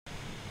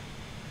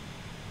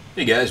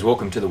Hey guys,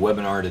 welcome to the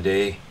webinar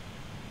today.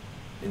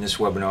 In this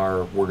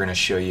webinar, we're going to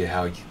show you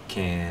how you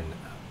can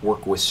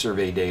work with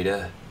survey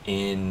data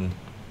in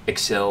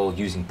Excel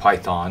using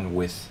Python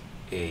with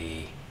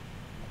a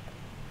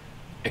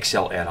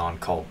Excel add-on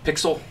called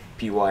Pyxll,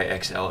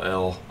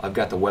 Pyxll. I've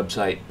got the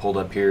website pulled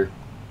up here.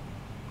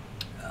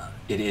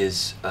 It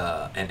is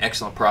an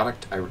excellent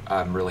product.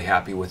 I'm really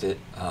happy with it.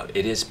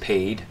 It is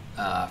paid.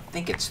 I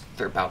think it's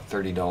about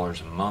 $30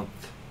 a month.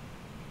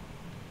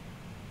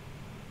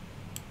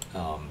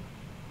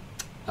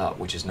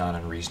 Which is not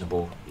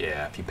unreasonable.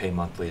 Yeah, if you pay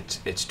monthly,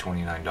 it's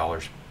 $29,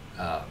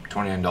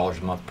 $29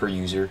 a month per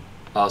user.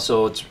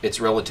 So it's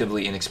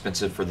relatively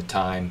inexpensive for the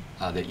time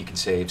that you can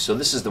save. So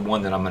this is the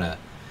one that I'm going to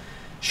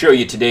show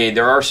you today.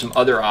 There are some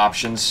other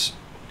options.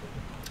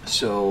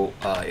 So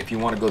if you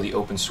want to go the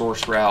open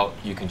source route,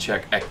 you can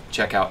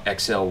check out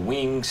Excel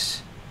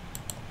Wings.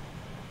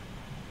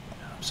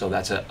 So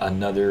that's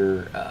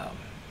another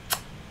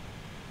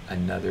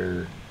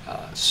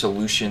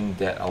solution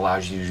that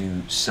allows you to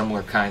do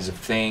similar kinds of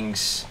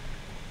things.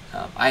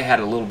 I had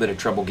a little bit of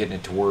trouble getting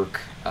it to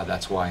work.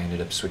 That's why I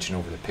ended up switching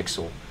over to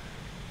Pyxll.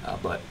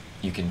 But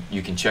you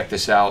can check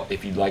this out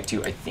if you'd like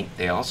to. I think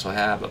they also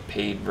have a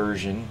paid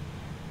version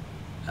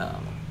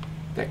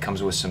that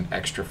comes with some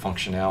extra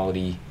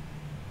functionality.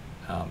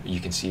 You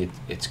can see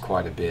it's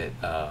quite a bit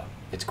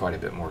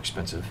more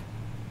expensive.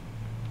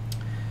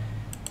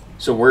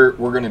 So we're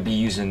going to be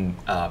using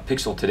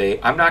Pyxll today.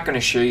 I'm not going to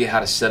show you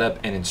how to set up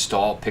and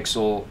install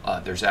Pyxll.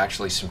 There's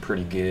actually some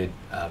pretty good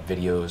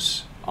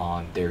videos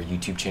on their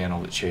YouTube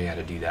channel that show you how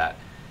to do that.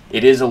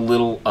 It is a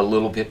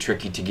little bit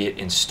tricky to get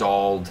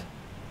installed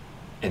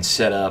and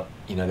set up.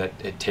 You know, that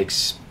it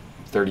takes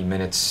 30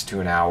 minutes to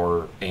an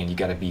hour, and you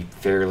got to be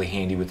fairly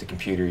handy with the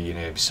computer. You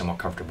know, be somewhat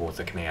comfortable with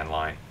the command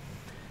line.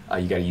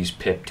 You got to use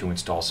pip to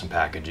install some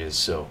packages.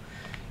 So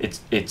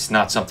it's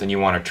not something you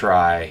want to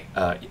try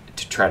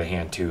to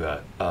hand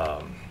to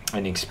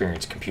an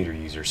experienced computer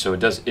user. So it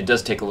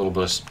does take a little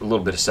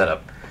bit of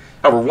setup.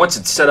 However, once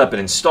it's set up and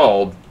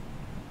installed,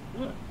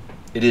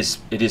 it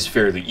is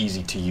fairly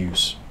easy to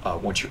use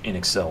once you're in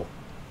Excel,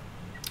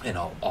 and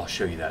I'll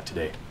show you that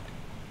today.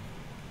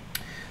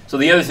 So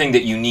the other thing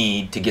that you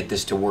need to get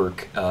this to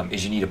work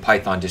is you need a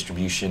Python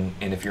distribution,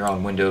 and if you're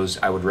on Windows,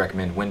 I would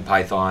recommend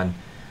WinPython.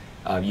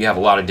 You have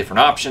a lot of different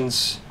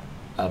options.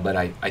 But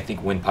I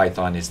think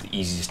WinPython is the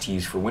easiest to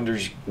use for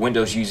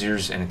Windows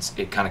users, and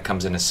it kind of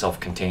comes in a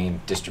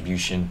self-contained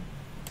distribution.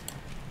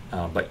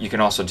 But you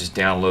can also just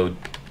download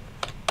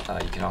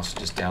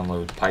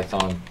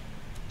Python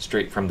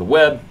straight from the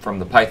web, from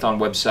the Python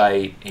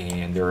website,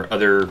 and there are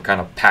other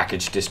kind of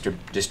package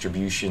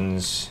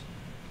distributions.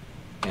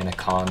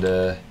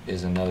 Anaconda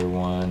is another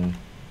one.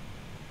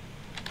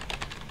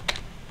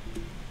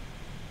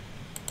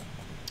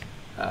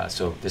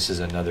 So this is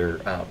another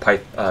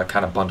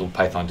kind of bundled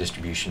Python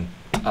distribution.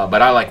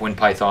 But I like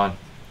WinPython,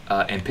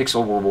 and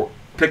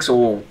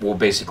Pyxll will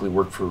basically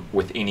work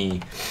with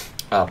any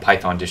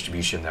Python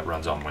distribution that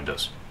runs on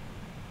Windows.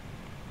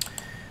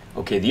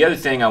 Okay, the other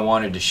thing I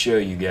wanted to show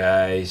you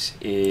guys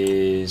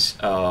is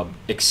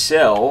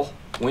Excel.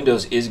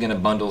 Windows is going to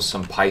bundle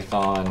some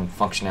Python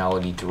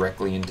functionality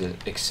directly into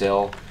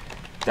Excel.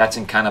 That's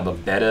in kind of a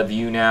beta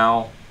view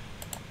now.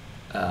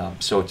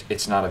 So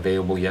it's not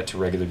available yet to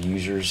regular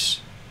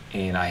users,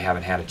 and I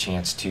haven't had a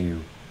chance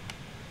to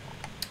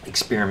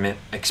experiment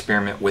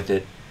with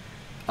it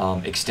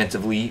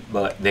extensively,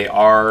 but they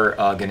are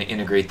going to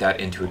integrate that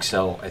into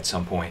Excel at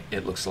some point,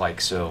 it looks like.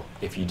 So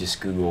if you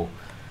just Google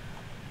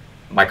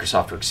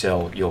Microsoft or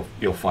Excel,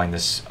 you'll find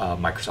this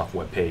Microsoft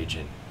web page,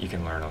 and you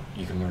can learn a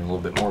little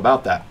bit more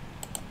about that.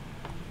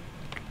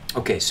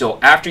 Okay, so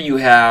after you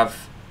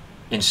have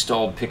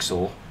installed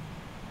Pyxll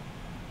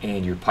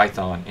and your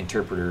Python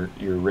interpreter,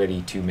 you're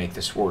ready to make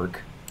this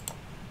work.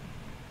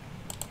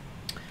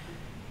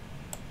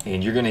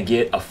 And you're going to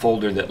get a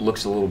folder that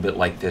looks a little bit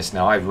like this.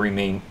 Now I've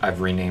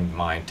renamed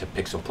mine to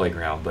Pyxll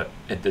Playground, but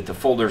the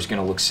folder is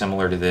going to look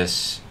similar to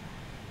this.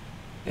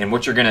 And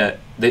what you're going to,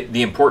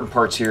 the important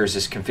parts here is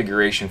this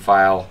configuration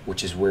file,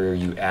 which is where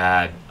you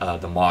add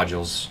the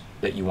modules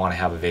that you want to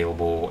have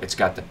available. It's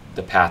got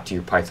the path to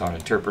your Python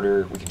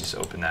interpreter. We can just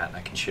open that and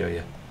I can show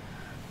you.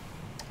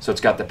 So it's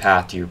got the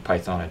path to your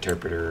Python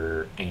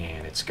interpreter,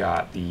 and it's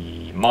got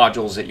the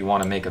modules that you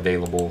want to make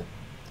available.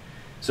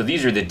 So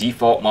these are the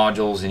default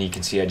modules, and you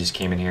can see I just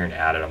came in here and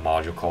added a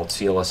module called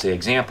CLSA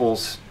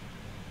examples,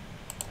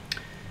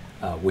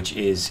 which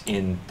is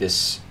in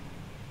this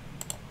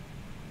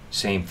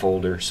same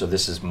folder. So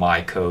this is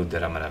my code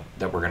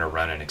that we're gonna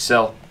run in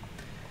Excel.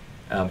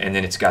 And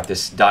then it's got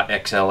this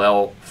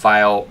 .xll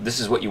file. This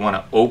is what you want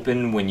to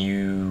open when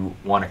you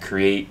want to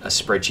create a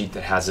spreadsheet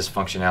that has this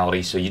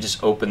functionality. So you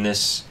just open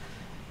this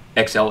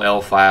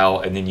XLL file,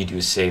 and then you do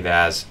a save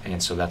as.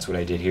 And so that's what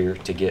I did here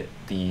to get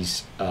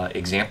these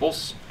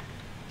examples,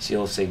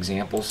 CLSA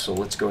examples. So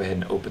let's go ahead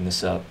and open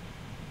this up.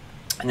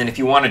 And then if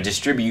you want to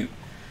distribute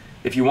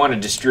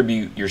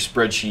your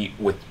spreadsheet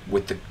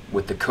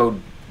with the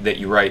code that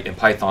you write in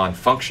Python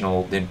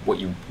functional, then what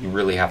you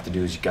really have to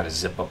do is you got to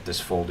zip up this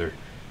folder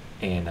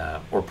and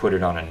or put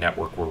it on a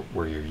network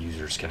where your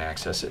users can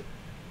access it.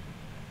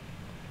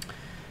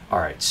 All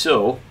right,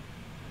 so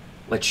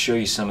let's show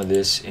you some of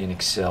this in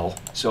Excel.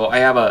 So I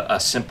have a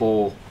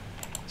simple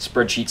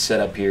spreadsheet set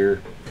up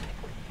here.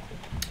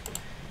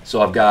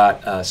 So I've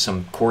got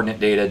some coordinate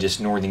data, just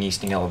northing,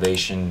 easting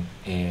elevation,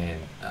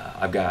 and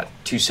I've got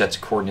two sets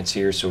of coordinates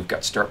here. So we've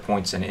got start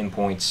points and end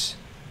points.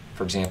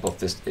 For example,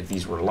 if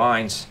these were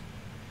lines,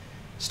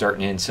 start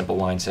and end, simple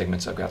line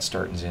segments, I've got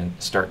start and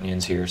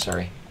ends here,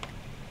 sorry.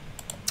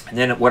 And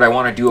then what I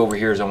want to do over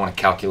here is I want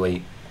to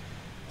calculate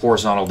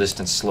horizontal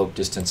distance, slope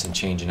distance, and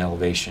change in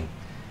elevation.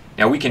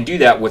 Now we can do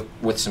that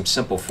with some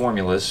simple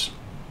formulas.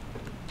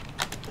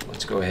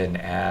 Let's go ahead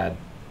and add.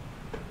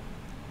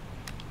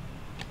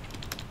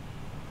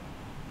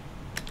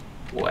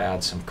 We'll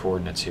add some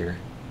coordinates here.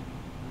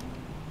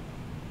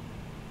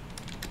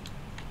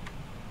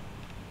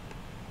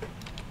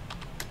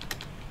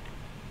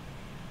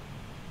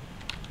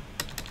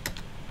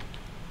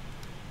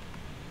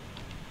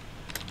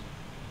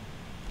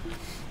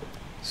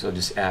 So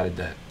just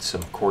added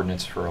some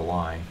coordinates for a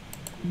line.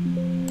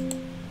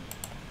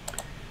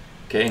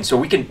 Okay, and so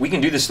we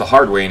can do this the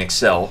hard way in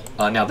Excel.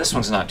 Now this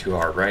one's not too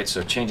hard, right?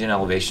 So change in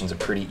elevation is a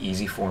pretty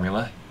easy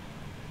formula.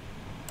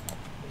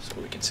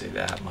 So we can say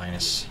that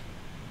minus.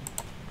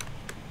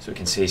 So we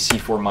can say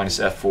C4 minus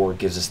F4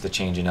 gives us the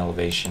change in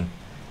elevation.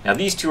 Now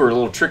these two are a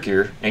little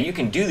trickier. Now you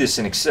can do this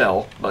in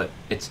Excel, but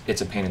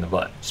it's a pain in the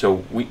butt.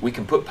 So we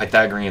can put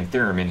Pythagorean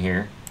theorem in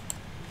here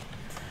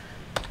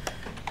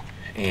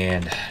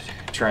and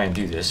try and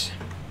do this.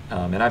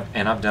 And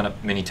I've done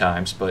it many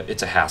times, but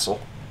it's a hassle.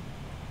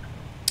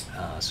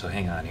 So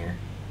hang on here.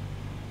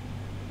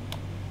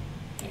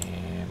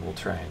 And we'll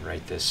try and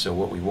write this. So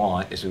what we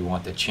want is we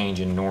want the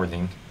change in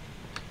northing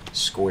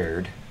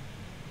squared.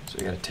 So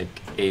we got to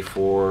take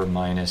A4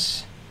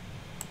 minus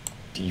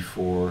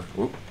D4.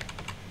 Whoop.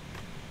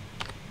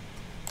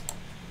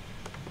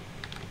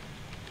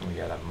 And we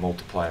got to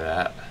multiply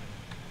that.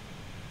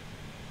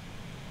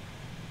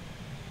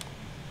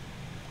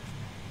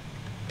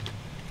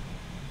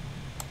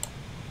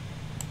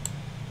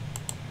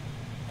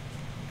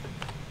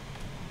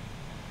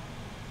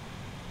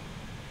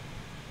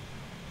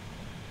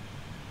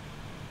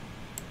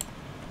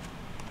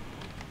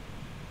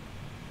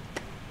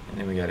 And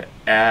then we got to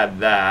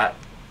add that.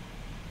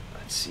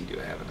 Let's see, do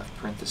I have enough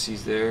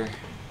parentheses there?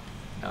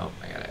 Nope,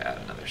 I got to add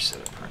another set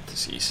of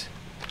parentheses.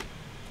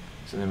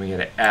 So then we got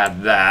to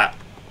add that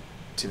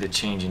to the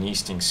change in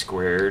easting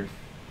squared.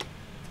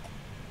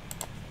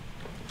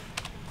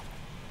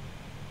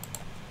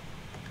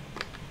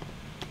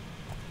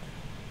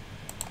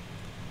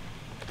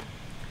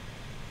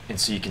 And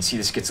so you can see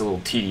this gets a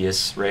little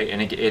tedious, right?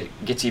 And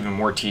it gets even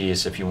more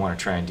tedious if you want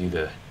to try and do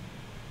the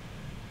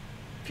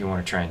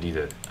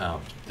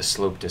the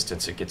slope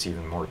distance. It gets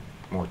even more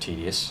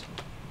tedious.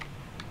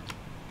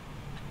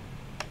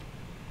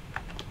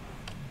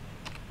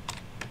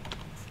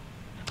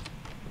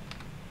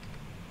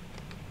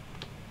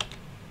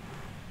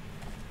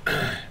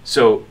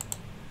 So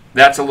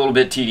that's a little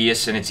bit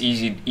tedious, and it's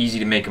easy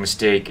to make a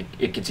mistake.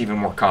 It gets even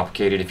more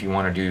complicated if you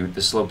want to do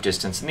the slope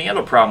distance. And the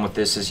other problem with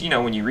this is,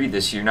 when you read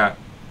this, you're not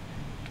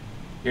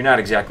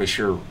exactly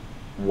sure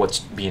what's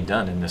being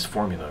done in this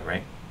formula,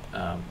 right?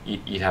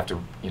 You'd have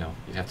to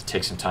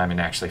take some time and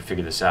actually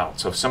figure this out.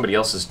 So if somebody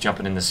else is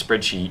jumping in this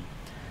spreadsheet,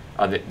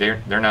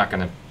 they're not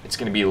gonna. It's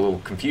going to be a little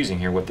confusing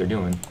here what they're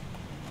doing.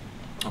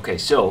 Okay,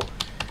 so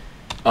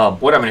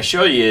what I'm going to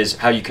show you is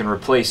how you can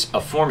replace a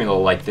formula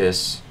like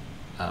this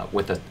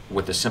with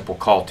a simple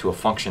call to a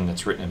function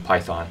that's written in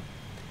Python.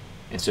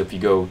 And so if you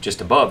go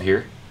just above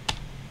here,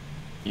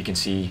 you can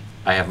see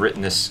I have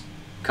written this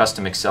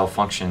custom Excel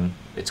function.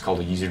 It's called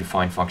a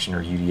user-defined function,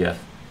 or UDF,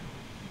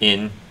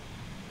 in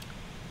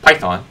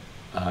Python.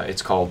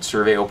 It's called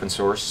survey open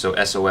source, so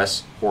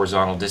SOS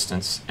horizontal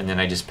distance, and then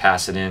I just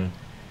pass it in.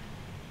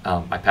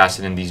 I pass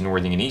it in these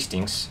northing and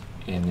eastings,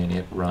 and then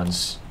it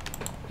runs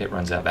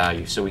that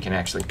value. So we can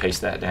actually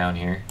paste that down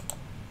here.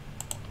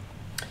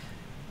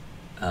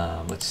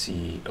 Let's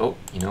see. Oh,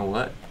 you know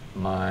what?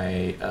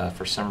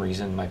 For some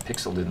reason my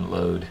Pyxll didn't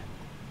load.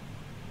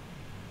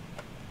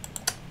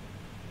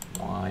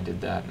 Why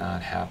did that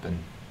not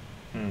happen?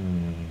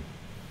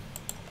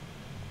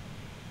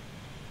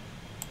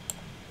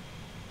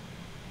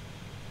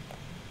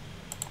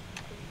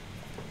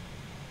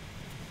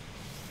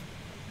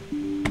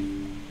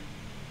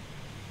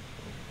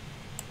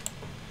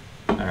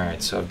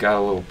 Alright, so I've got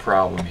a little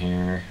problem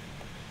here.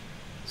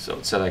 So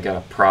it said I got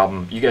a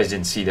problem. You guys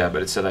didn't see that,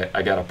 but it said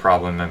I got a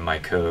problem in my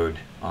code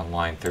on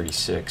line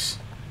 46.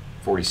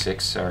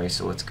 46, sorry,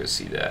 so let's go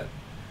see that.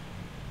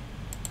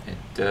 It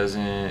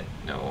doesn't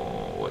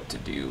know what to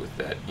do with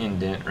that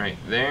indent right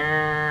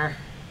there.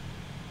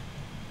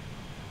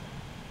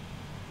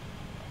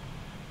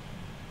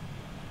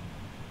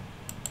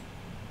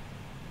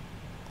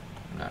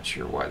 I'm not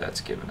sure why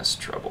that's giving us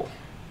trouble.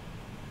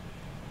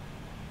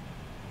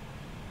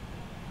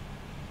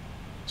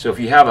 So if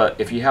you have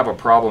a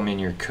problem in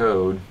your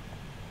code,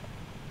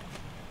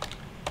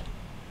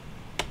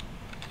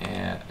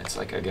 and it's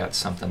like I got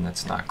something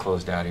that's not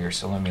closed out here,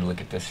 so let me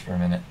look at this for a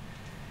minute.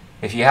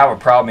 If you have a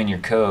problem in your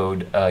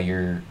code,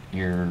 your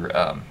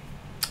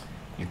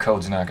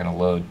code's not going to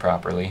load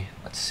properly.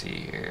 Let's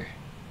see here.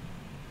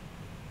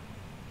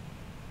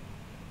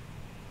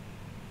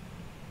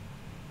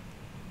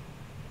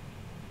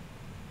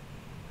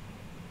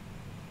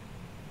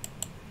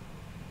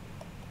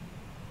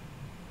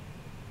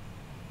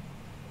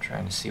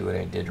 Trying to see what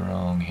I did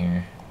wrong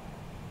here.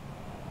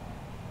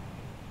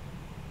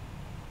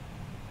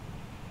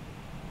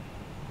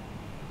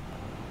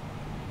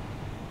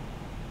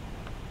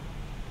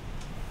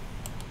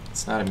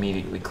 It's not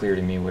immediately clear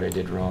to me what I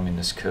did wrong in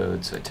this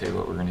code, so I tell you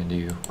what we're going to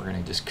do. We're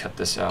going to just cut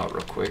this out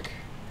real quick.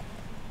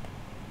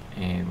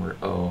 And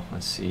oh,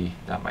 let's see,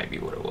 that might be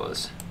what it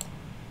was.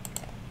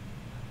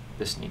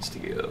 This needs to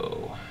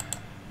go.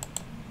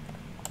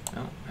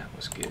 No, that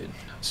was good.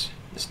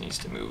 This needs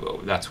to move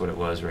over. That's what it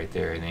was right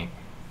there, I think.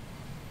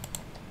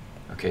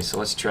 Okay, so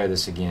let's try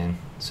this again.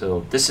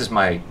 So this is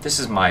my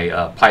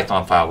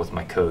Python file with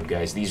my code,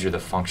 guys. These are the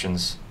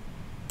functions.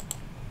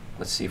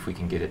 Let's see if we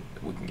can get it.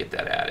 We can get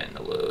that add-in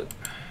to load.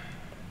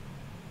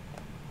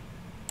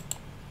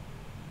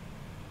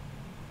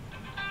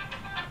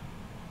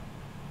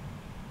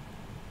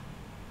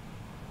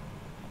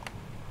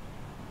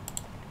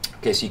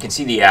 Okay, so you can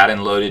see the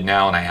add-in loaded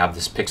now, and I have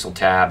this Pyxll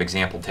tab,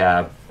 example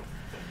tab.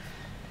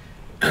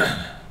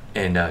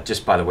 And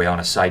just by the way, on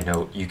a side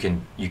note, you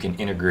can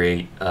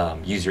integrate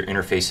user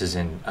interfaces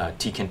in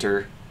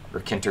tkinter or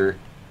Kinter,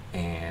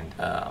 and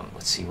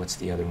let's see, what's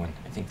the other one?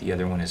 I think the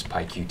other one is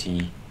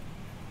PyQt.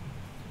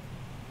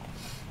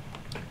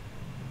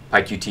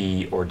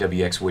 PyQt or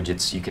WX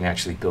widgets. You can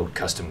actually build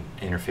custom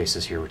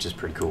interfaces here, which is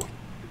pretty cool.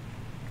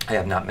 I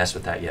have not messed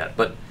with that yet,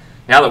 but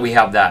now that we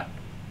have that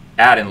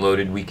add-in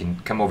loaded, we can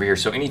come over here.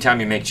 So anytime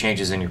you make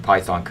changes in your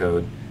Python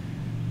code,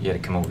 you got to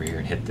come over here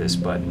and hit this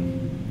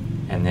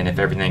button, and then if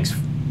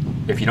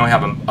you don't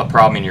have a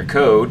problem in your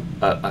code,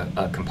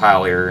 a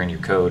compile error in your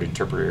code,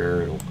 interpreter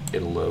error,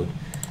 it'll load,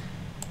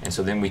 and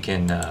so then we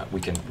can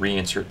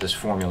reinsert this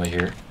formula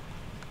here.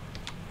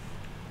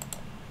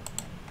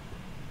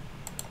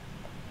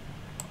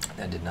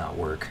 That did not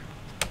work.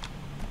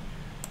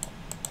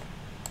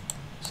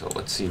 So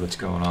let's see what's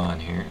going on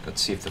here.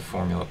 Let's see if the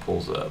formula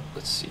pulls up.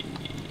 Let's see.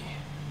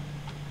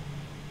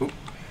 Oop.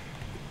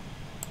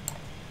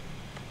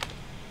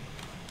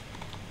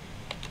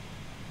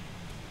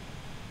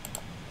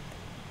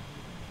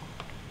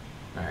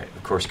 All right,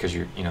 of course, because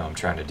I'm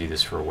trying to do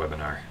this for a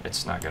webinar.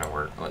 It's not going to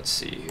work. Let's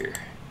see here.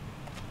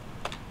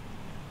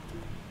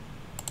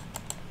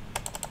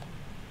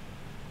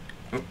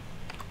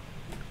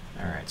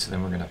 Alright, so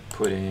then we're going to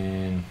put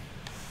in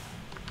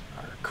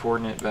our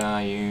coordinate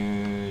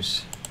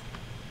values.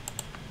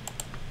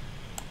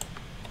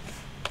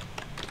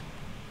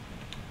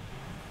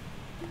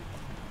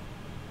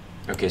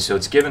 Okay, so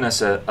it's given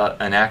us an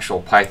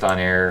actual Python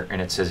error,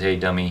 and it says, hey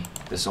dummy,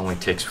 this only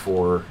takes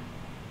four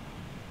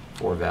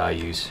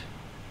values.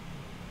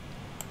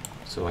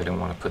 So I don't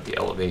want to put the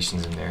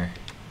elevations in there.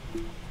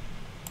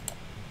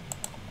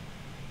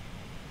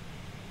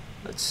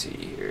 Let's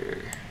see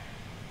here.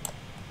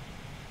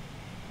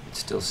 It's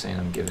still saying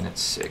I'm giving it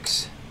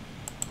 6.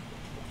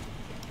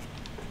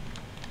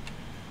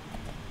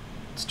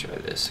 Let's try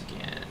this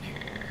again here.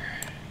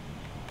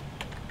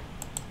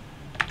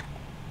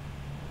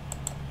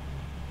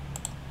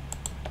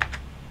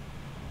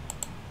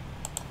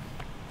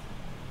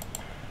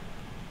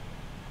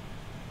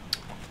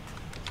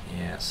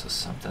 Yeah, so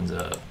something's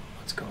up.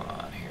 What's going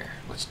on here?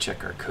 Let's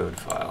check our code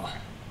file.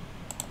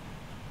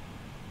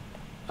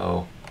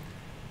 Oh,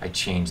 I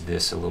changed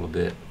this a little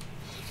bit.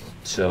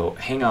 So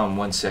hang on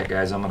one sec,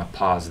 guys. I'm gonna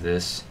pause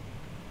this,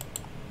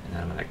 and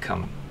then I'm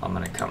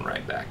gonna come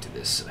right back to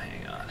this. So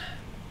hang on.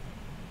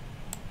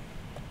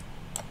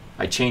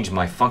 I changed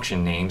my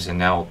function names, and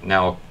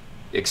now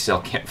Excel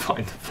can't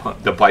find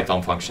the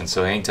Python function.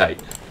 So hang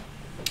tight.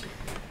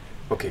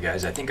 Okay,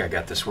 guys. I think I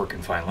got this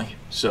working finally.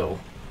 So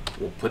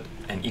we'll put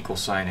an equal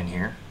sign in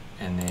here,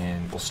 and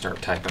then we'll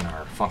start typing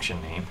our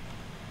function name.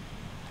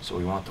 So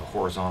we want the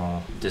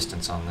horizontal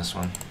distance on this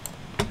one.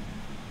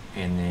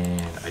 And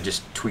then I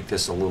just tweak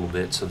this a little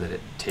bit so that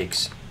it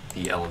takes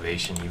the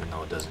elevation even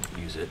though it doesn't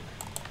use it.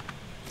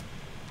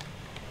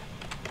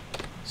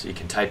 So you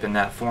can type in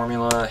that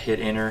formula, hit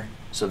enter.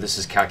 So this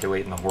is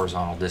calculating the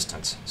horizontal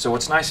distance. So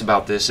what's nice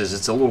about this is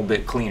it's a little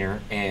bit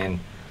cleaner, and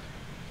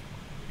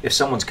if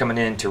someone's coming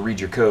in to read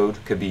your code,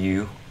 could be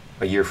you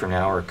a year from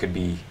now, or it could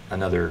be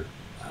another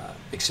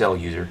Excel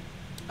user.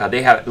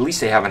 At least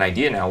they have an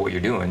idea now what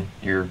you're doing.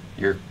 You're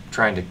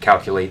trying to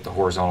calculate the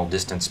horizontal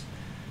distance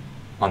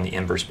on the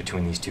inverse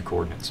between these two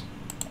coordinates.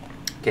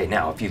 Okay,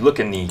 now if you look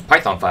in the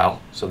Python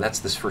file, so that's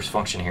this first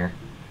function here.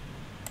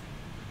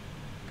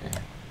 Okay.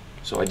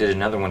 So I did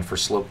another one for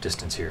slope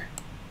distance here.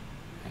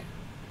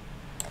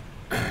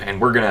 Okay.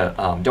 And we're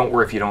gonna, don't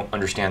worry if you don't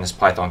understand this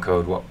Python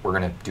code, we're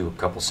gonna do a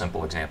couple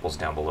simple examples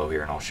down below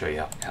here, and I'll show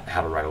you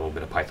how to write a little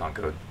bit of Python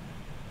code.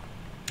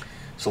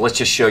 So let's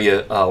just show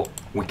you,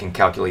 we can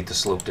calculate the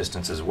slope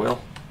distance as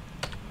well.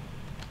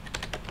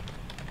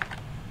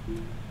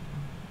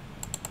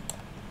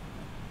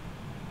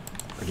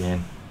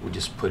 again, we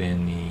just put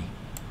in the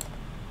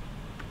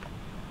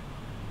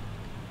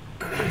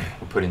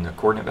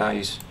coordinate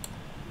values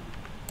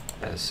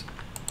as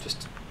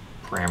just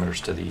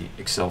parameters to the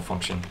Excel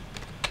function,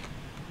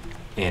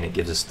 and it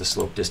gives us the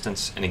slope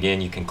distance. And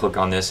again, you can click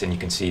on this and you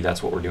can see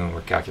that's what we're doing.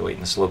 We're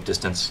calculating the slope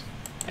distance.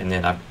 And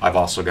then I've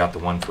also got the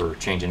one for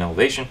change in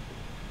elevation.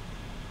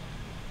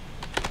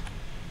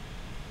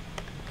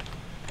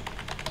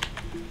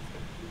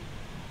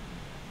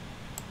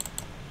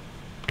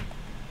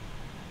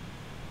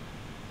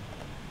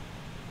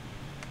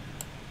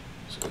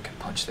 So we can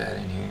punch that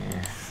in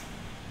here.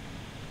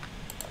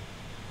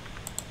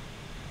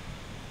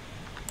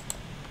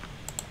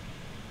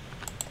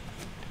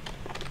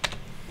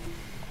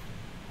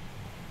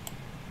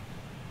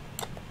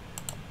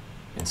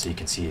 And so you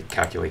can see it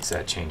calculates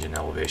that change in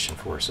elevation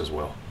for us as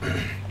well.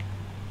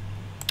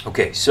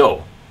 Okay,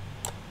 so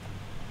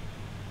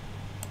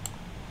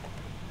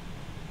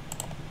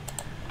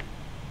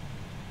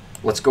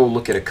let's go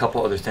look at a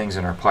couple other things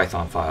in our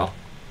Python file.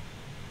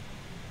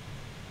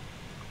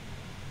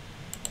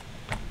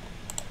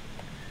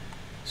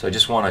 So I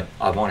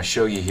want to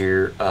show you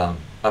here up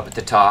at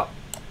the top.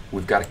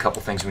 We've got a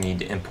couple things we need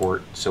to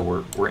import.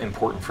 So we're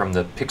importing from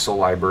the Pyxll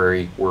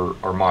library,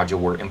 our module.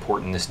 We're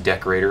importing this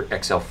decorator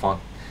xlfunc.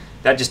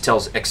 That just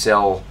tells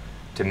Excel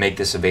to make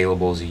this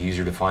available as a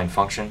user-defined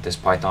function, this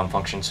Python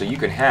function. So you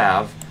can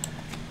have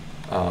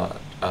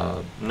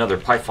another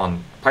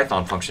Python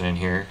function in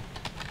here.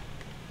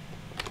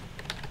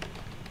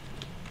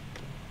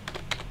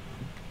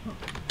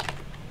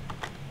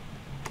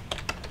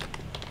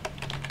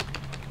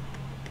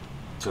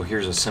 So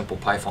here's a simple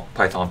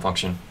Python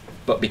function,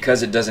 but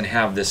because it doesn't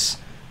have this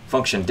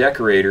function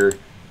decorator,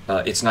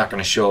 it's not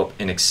going to show up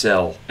in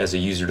Excel as a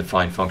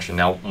user-defined function.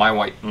 Now,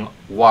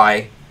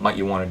 why might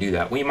you want to do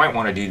that? Well, you might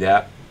want to do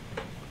that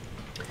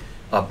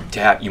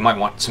you might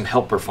want some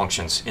helper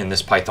functions in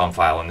this Python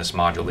file, in this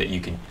module, that you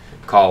can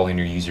call in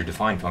your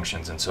user-defined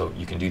functions, and so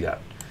you can do that.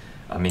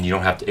 I mean, you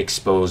don't have to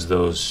expose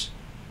those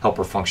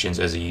helper functions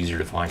as a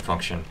user-defined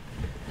function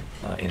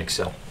in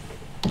Excel.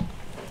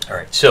 All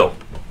right, so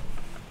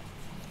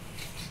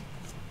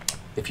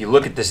if you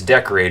look at this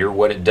decorator,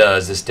 what it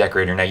does, this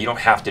decorator, now you don't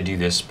have to do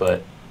this,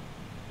 but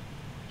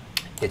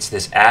it's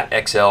this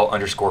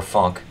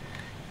 @xl_func,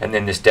 and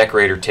then this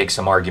decorator takes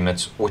some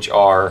arguments, which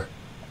are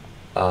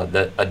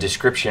a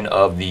description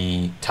of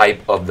the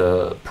type of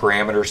the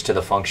parameters to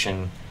the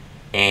function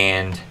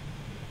and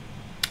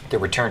the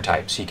return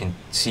type. So you can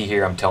see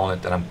here I'm telling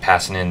it that I'm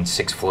passing in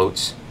 6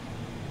 floats,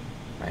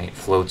 right?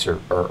 Floats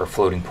are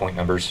floating point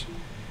numbers.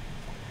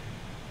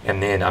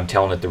 And then I'm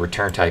telling it the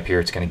return type here,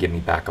 it's going to give me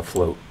back a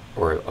float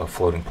or a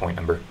floating point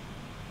number.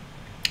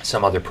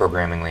 Some other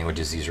programming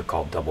languages, these are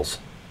called doubles.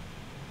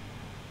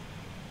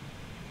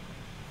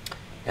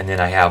 And then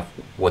I have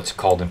what's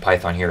called in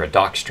Python here a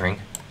docstring.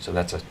 So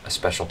that's a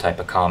special type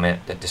of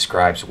comment that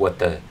describes what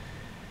the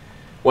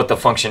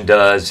function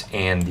does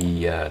and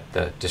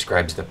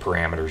describes the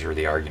parameters or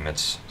the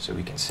arguments. So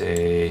we can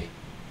say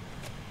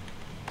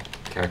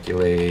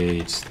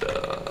calculates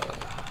the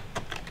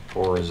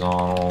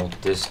horizontal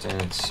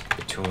distance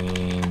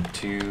between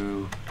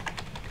 2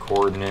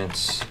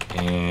 coordinates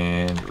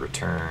and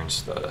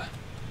returns it.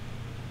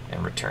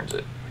 We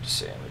just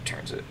say and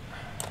returns it.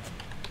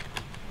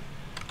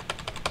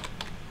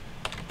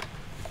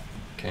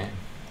 Okay.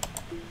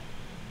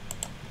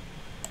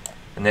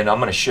 And then I'm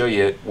going to show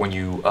you when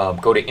you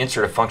go to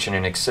insert a function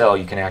in Excel,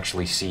 you can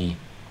actually see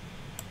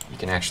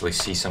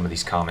some of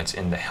these comments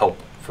in the help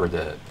for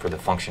the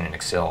function in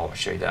Excel. I'll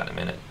show you that in a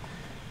minute.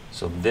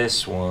 So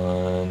this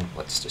one,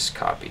 let's just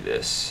copy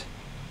this.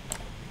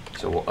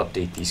 So we'll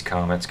update these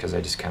comments because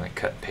I just kind of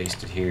cut and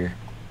pasted here.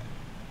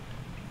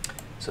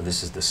 So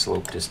this is the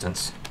slope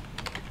distance,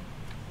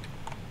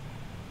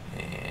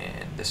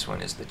 and this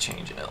one is the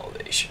change in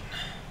elevation.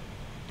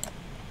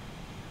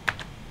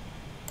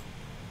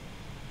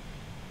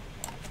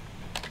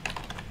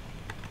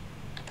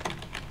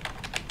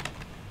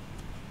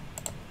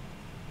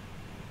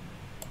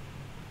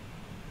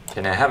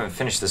 And I haven't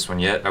finished this one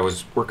yet. I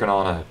was working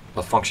on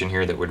a function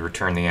here that would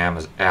return the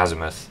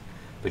azimuth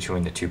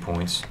between the 2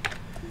 points.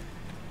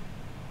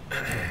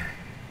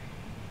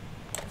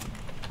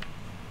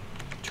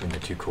 Between the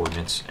 2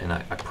 coordinates. And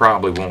I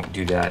probably won't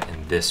do that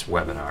in this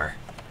webinar,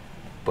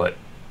 but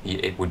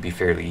it would be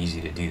fairly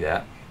easy to do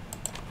that.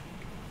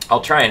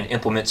 I'll try and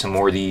implement some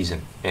more of these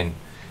and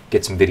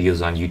get some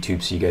videos on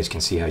YouTube so you guys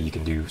can see how you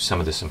can do some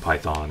of this in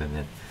Python, and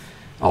then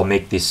I'll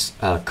make this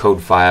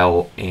code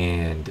file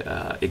and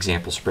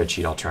example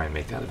spreadsheet. I'll try and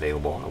make that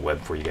available on the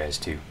web for you guys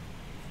too.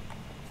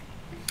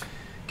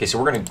 Okay, so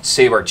we're going to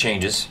save our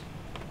changes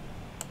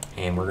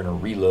and we're going to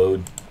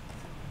reload.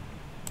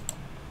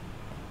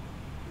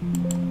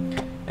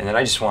 And then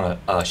I just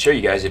want to show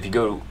you guys, if you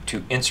go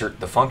to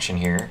insert the function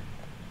here,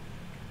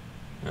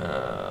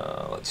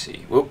 let's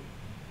see, whoop.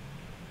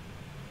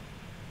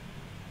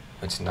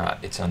 It's not,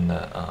 it's on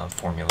the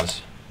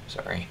formulas,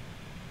 sorry.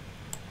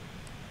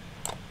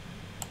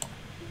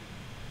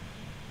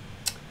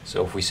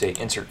 So if we say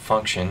insert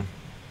function,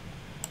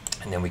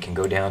 And then we can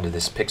go down to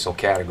this Pyxll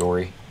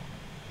category,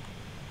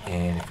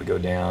 and if we go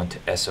down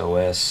to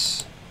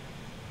SOS,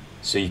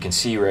 so you can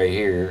see right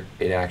here,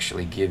 it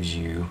actually gives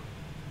you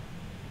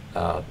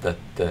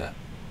the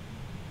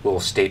little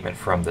statement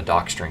from the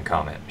docstring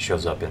comment. It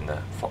shows up in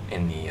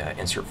the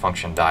insert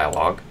function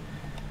dialog,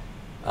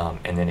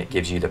 and then it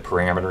gives you the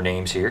parameter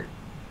names here,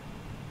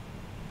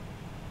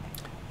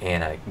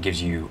 and it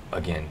gives you,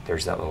 again,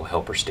 there's that little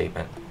helper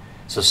statement.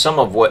 So some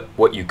of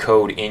what you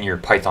code in your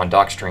Python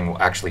docstring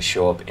will actually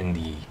show up in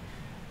the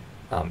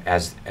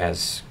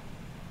as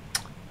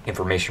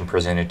information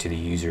presented to the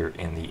user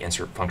in the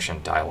insert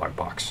function dialog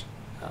box,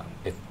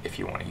 if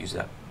you want to use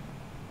that.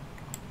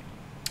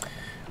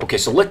 Okay,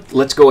 so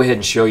let's go ahead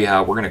and show you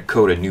how we're going to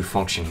code a new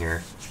function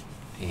here,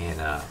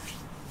 and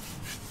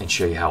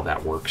show you how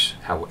that works.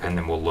 And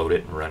then we'll load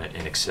it and run it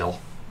in Excel.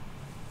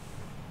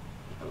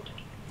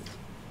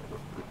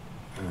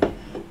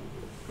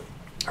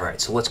 All right,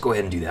 so let's go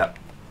ahead and do that.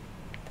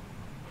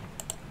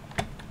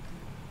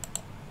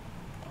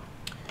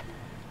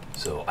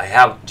 So I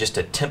have just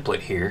a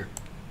template here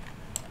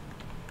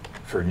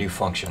for new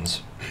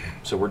functions.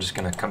 So we're just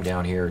going to come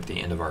down here at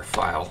the end of our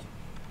file,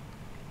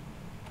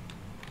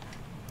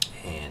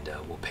 and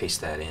we'll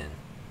paste that in.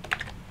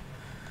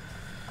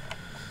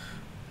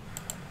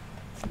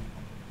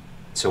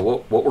 So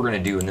what we're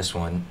going to do in this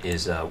one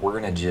is we're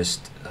going to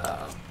just,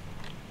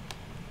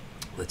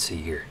 let's see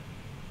here.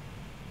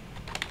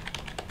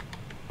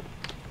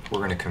 We're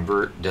going to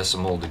convert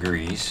decimal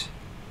degrees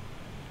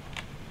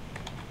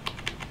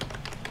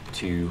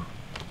to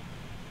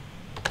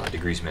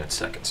degrees, minutes,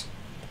 seconds.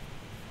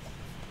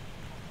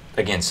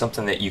 Again,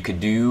 something that you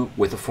could do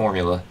with a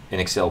formula in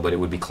Excel, but it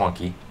would be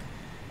clunky.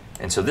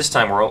 And so this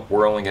time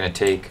we're only going to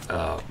take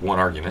one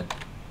argument.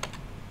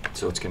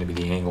 So it's going to be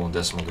the angle in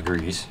decimal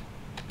degrees.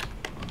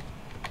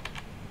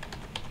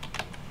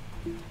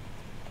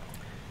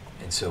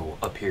 And so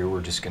up here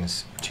we're just going to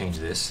change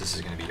this. This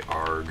is going to be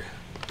arg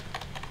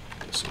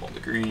decimal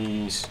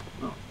degrees.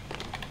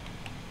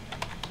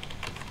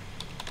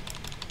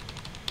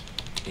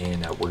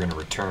 And we're going to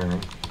return.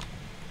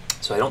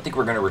 So I don't think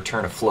we're going to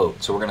return a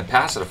float. So we're going to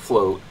pass it a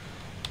float,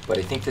 but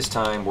I think this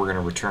time we're going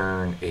to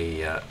return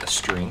a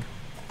string.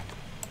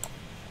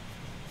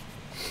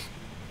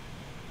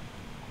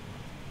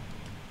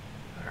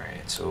 All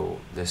right, so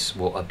this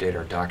will update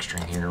our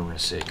docstring here. We're going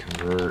to say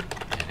convert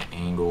an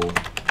angle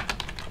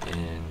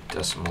in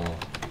decimal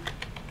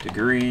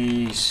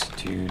degrees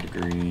to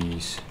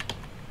degrees,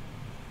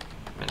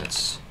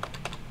 minutes,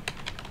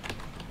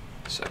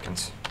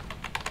 seconds.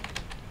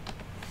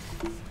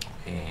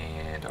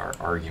 And our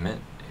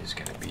argument is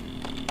going to be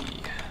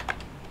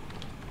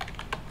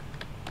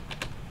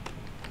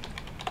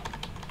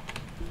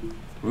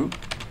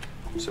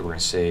so we're going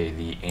to say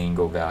the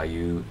angle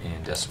value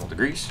in decimal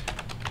degrees.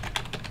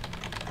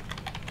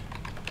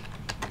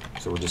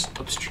 So we're just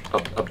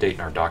updating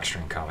our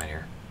docstring comment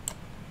here,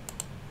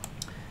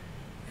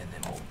 and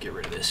then we'll get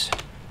rid of this.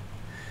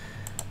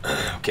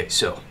 Okay,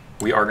 so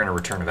we are going to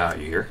return a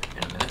value here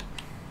in a minute,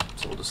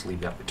 so we'll just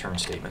leave that return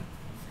statement.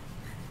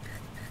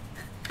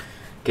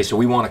 Okay, so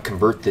we want to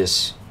convert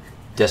this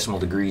decimal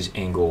degrees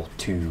angle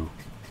to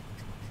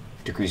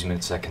degrees,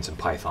 minutes, seconds in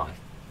Python.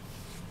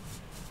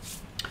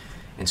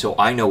 And so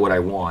I know what I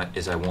want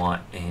is I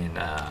want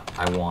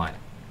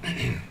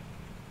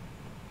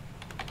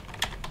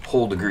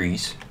whole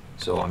degrees.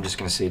 So I'm just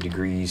going to say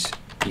degrees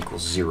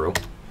equals 0.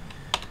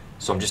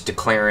 So I'm just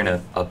declaring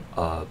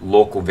a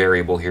local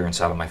variable here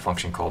inside of my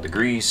function called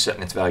degrees,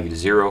 setting its value to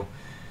 0.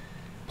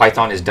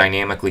 Python is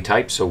dynamically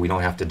typed, so we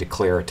don't have to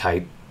declare a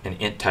type, an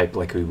int type,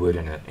 like we would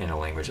in a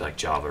language like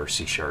Java or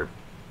C#. It's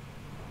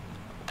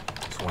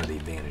one of the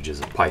advantages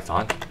of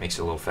Python. It makes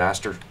it a little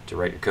faster to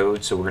write your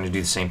code. So we're going to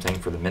do the same thing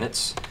for the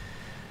minutes.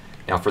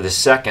 Now for the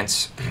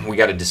seconds, we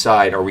got to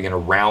decide, are we going to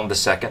round the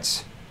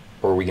seconds,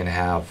 or are we going to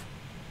have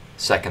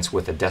seconds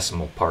with a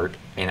decimal part?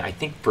 And I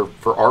think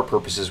for our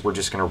purposes, we're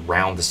just going to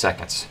round the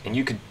seconds. And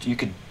you could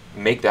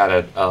make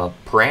that a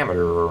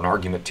parameter or an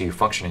argument to your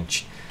function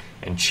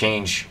and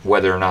change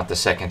whether or not the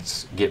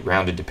seconds get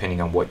rounded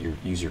depending on what your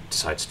user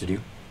decides to do.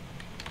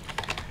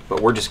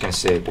 But we're just going to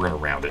say we're going to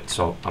round it.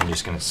 So I'm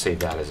just going to save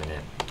that as an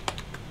int.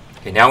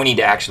 Okay, now we need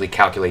to actually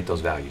calculate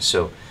those values.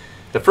 So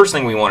the first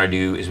thing we want to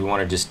do is we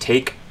want to just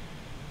take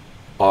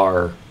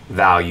our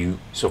value.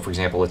 So for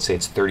example, let's say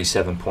it's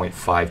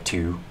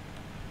 37.52.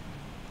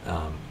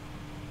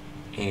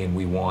 And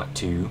we want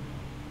to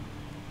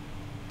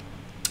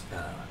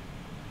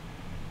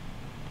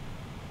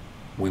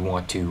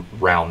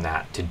round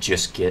that to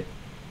just get,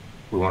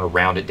 we want to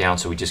round it down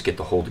so we just get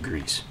the whole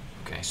degrees.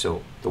 Okay,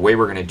 so the way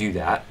we're going to do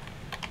that,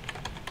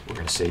 we're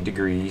going to say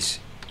degrees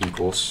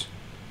equals,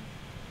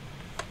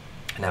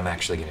 and I'm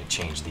actually going to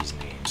change these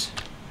names.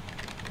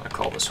 I'm going to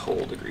call this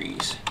whole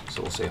degrees.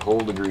 So we'll say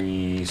whole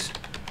degrees,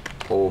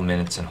 whole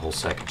minutes, and whole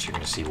seconds. You're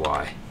going to see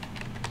why.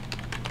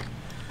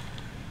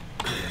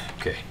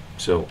 Okay,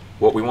 so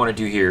what we want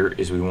to do here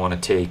is we want to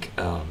take,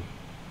 we're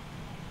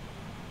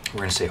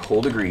going to say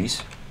whole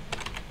degrees,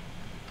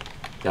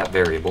 that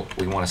variable.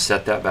 We want to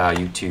set that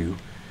value to,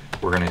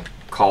 we're going to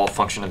call a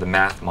function of the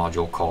math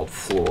module called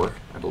floor.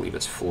 I believe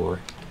it's floor.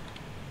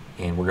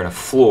 And we're going to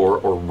floor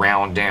or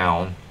round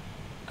down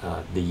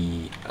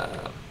the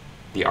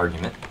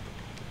argument,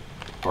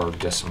 or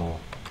decimal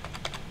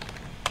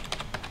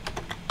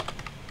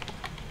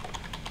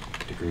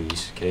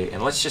degrees. Okay,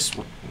 and let's just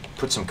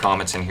put some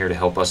comments in here to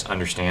help us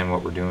understand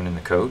what we're doing in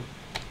the code.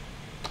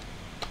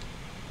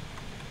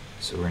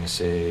 So we're going to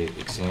say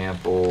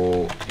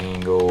example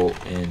angle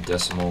in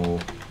decimal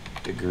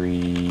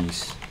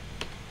degrees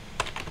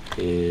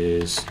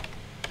is,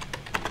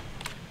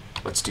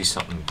 let's do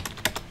something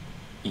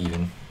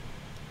even.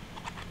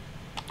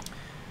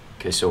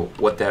 Okay, so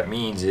what that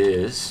means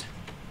is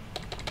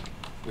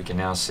we can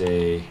now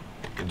say,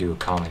 we do a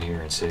comment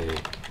here and say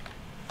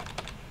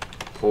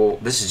whole,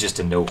 this is just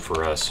a note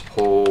for us,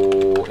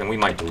 whole, and we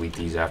might delete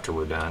these after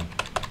we're done,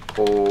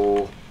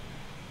 whole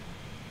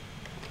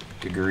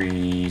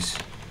degrees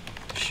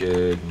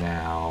should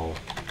now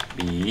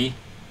be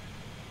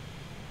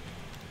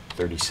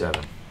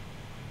 37.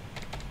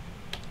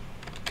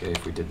 Okay,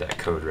 if we did that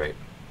code right.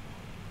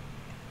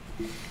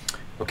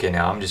 Okay,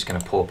 now I'm just going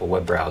to pull up a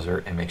web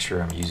browser and make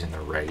sure I'm using the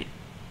right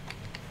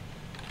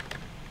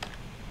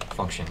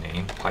function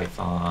name,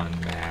 Python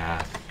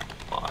math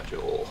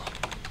module.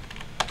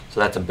 So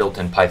that's a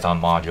built-in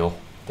Python module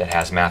that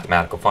has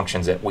mathematical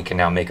functions that we can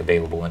now make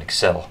available in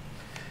Excel.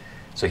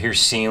 So here's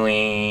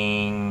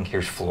ceiling,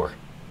 here's floor.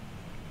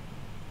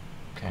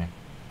 Okay,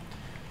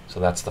 so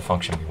that's the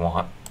function we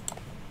want.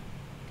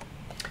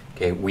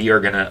 Okay, we are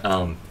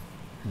gonna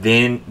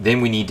then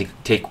we need to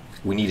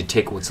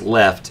take what's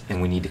left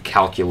and we need to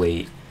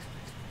calculate.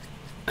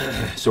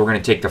 So we're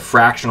going to take the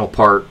fractional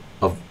part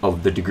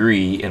of the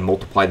degree and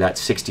multiply that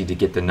 60 to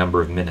get the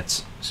number of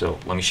minutes. So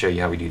let me show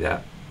you how we do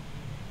that.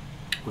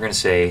 We're going to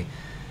say,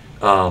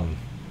 so I'm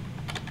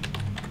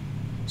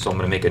going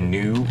to make a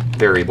new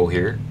variable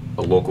here,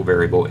 a local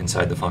variable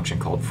inside the function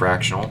called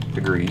fractional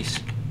degrees.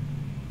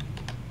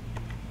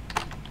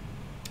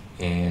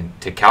 And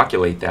to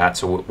calculate that,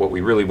 so what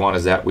we really want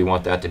is that we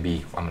want that to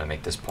be, I'm going to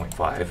make this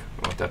 0.5. We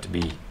want that to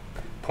be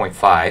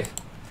 0.5.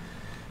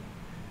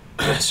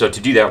 So to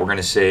do that, we're going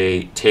to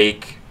say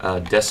take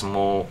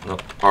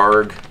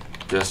arg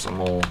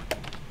decimal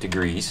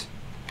degrees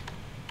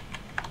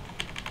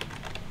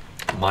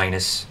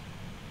minus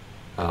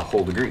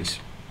whole degrees.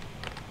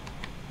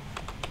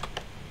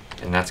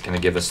 And that's going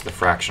to give us the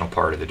fractional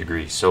part of the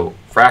degree. So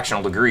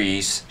fractional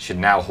degrees should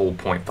now hold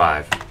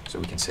 0.5. So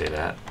we can say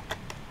that.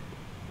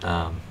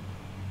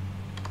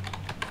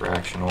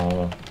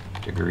 Fractional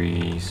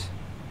degrees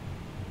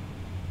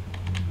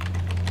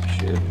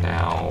should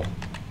now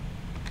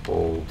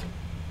hold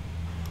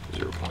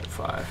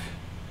 0.5.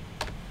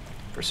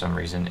 For some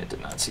reason, it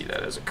did not see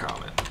that as a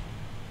comment.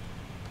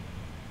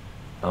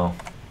 Oh,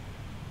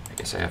 I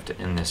guess I have to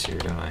end this here,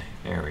 don't I?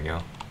 There we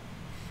go.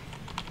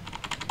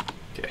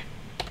 Okay.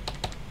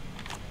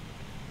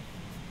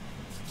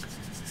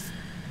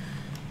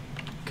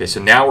 Okay,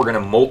 so now we're going to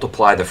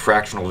multiply the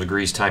fractional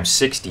degrees times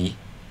 60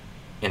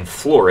 and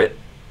floor it.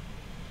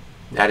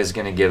 That is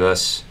going to give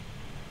us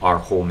our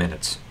whole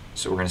minutes.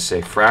 So we're going to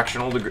say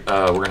fractional, we're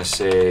going to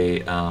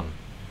say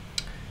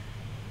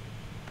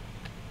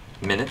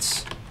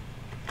minutes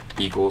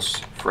equals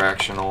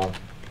fractional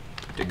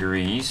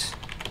degrees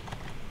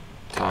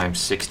times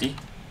 60.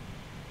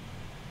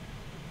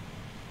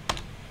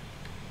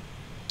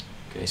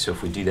 Okay, so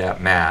if we do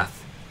that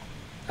math,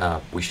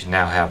 we should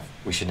now have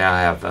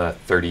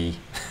 30.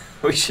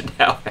 We should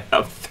now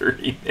have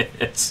 30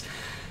 minutes.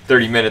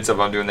 30 minutes if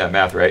I'm doing that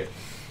math right.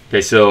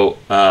 Okay, so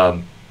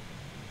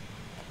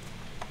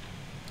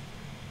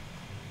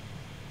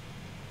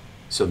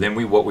so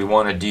then what we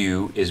want to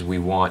do is we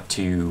want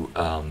to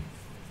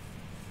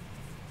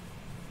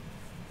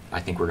I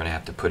think we're going to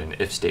have to put an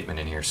if statement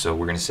in here. So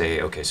we're going to say,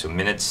 okay, so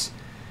minutes.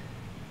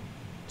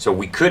 So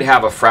we could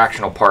have a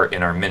fractional part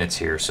in our minutes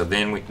here. So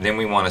then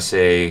we want to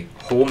say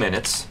whole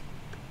minutes,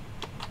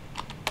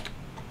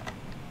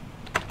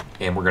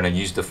 and we're going to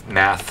use the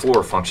math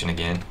floor function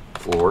again.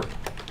 Floor.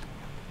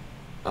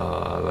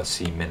 Let's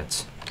see,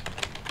 minutes.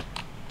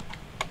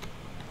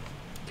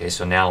 Okay,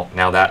 so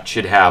now that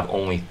should have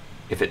only,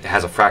 if it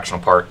has a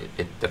fractional part,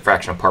 the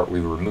fractional part, we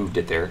removed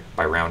it there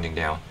by rounding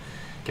down.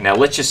 Okay, now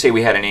let's just say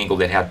we had an angle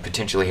that had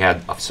potentially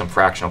had some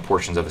fractional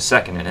portions of a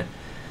second in it.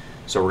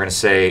 So we're going to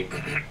say,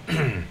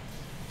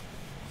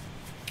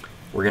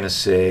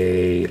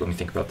 let me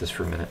think about this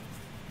for a minute.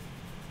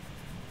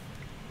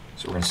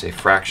 So we're going to say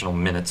fractional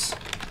minutes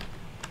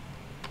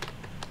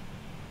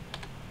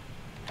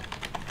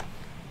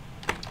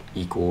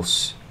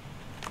equals,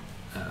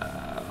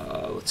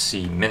 let's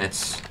see,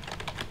 minutes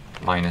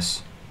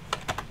minus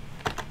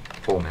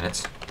whole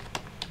minutes.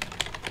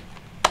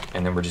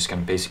 And then we're just going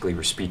to basically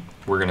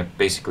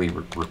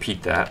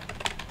repeat that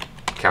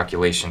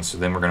calculation. So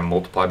then we're going to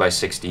multiply by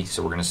 60.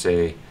 So we're going to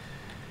say,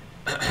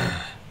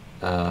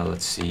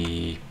 let's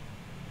see,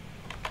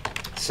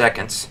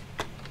 seconds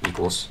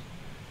equals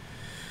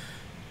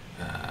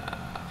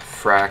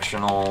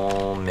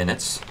fractional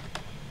minutes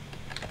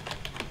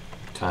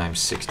times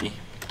 60.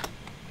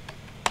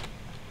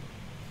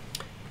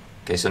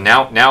 Okay, so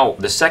now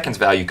the seconds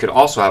value could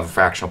also have a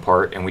fractional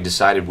part, and we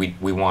decided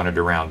we wanted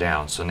to round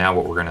down. So now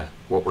what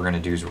we're gonna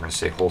do is we're gonna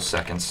say whole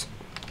seconds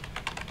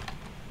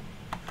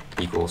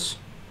equals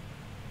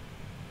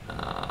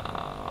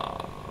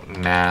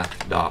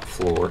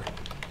math.floor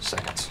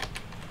seconds.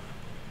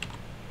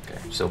 Okay,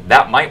 so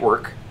that might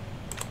work.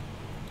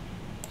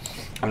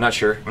 I'm not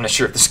sure. I'm not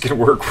sure if this is gonna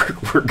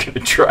work. We're gonna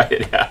try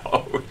it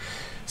out.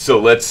 So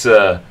let's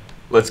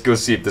go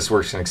see if this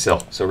works in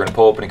Excel. So we're gonna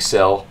pull open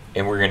Excel,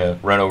 and we're gonna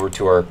run over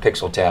to our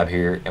Pyxll tab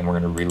here, and we're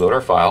gonna reload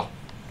our file.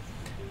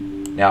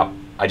 Now,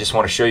 I just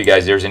want to show you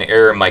guys there's an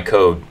error in my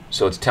code.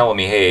 So it's telling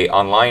me, hey,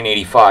 on line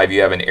 85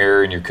 you have an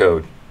error in your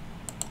code.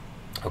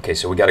 Okay,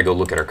 so we got to go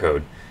look at our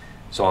code.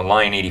 So on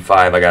line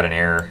 85 I got an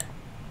error.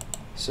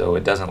 So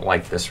it doesn't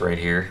like this right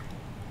here.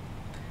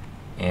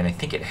 And I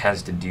think it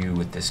has to do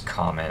with this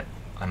comment.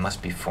 I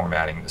must be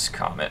formatting this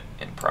comment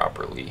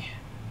improperly.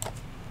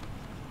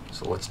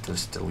 So let's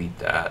just delete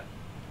that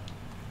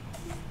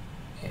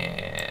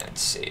and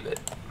save it.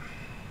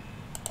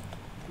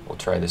 We'll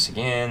try this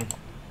again.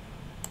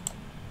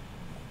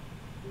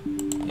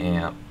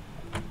 Yeah,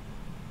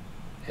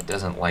 it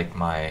doesn't like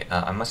my,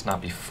 I must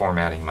not be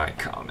formatting my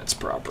comments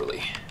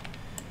properly.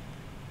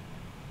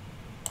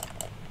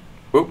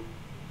 Oop,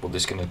 we're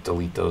just going to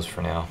delete those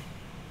for now.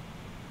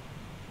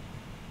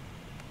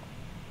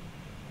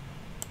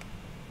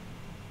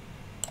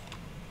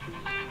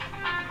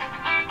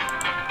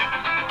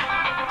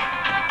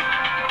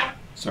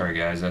 Sorry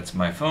guys, that's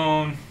my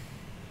phone.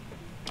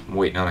 I'm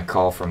waiting on a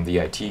call from the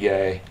IT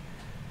guy.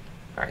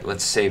 All right,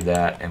 let's save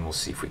that and we'll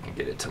see if we can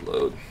get it to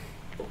load.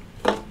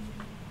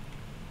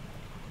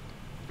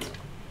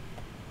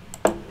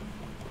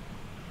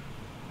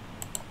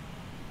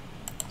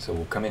 So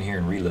we'll come in here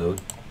and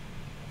reload.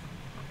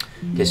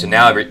 Okay, so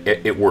now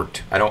it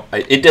worked.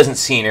 It doesn't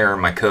see an error in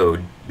my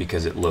code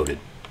because it loaded.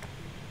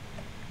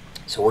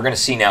 So we're going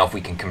to see now if we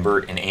can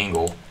convert an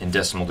angle in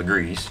decimal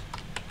degrees.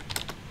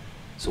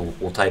 So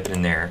we'll type it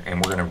in there, and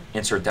we're going to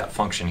insert that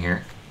function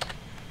here.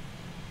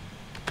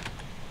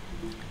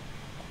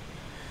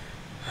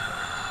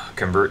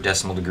 Convert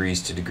decimal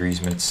degrees to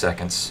degrees, minutes,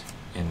 seconds,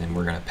 and then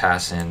we're going to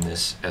pass in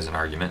this as an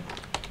argument,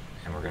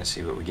 and we're going to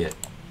see what we get.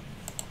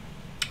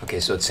 Okay,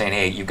 so it's saying,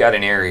 hey, you've got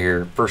an error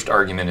here. First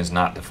argument is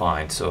not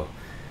defined, so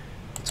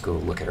let's go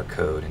look at our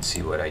code and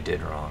see what I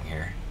did wrong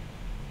here.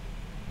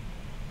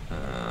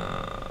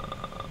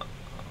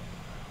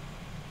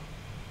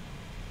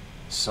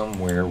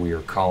 Somewhere we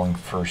are calling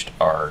first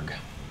arg.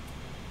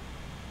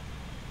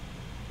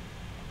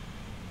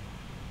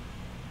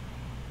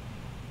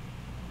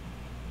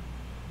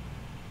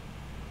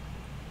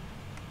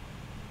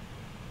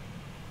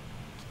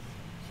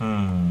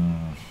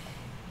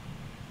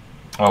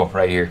 Oh,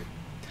 right here.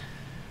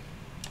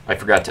 I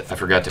forgot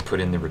to put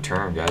in the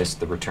return, guys,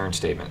 the return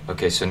statement.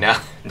 Okay, so now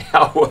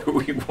what do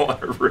we want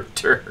to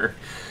return?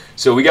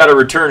 So we got to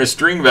return a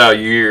string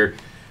value here.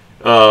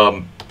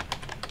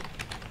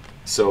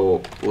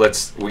 So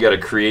we got to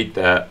create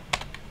that.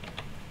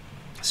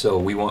 So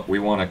we want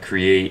to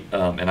create,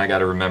 and I got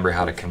to remember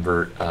how to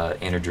convert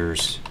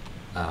integers.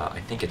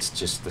 I think it's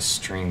just the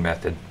string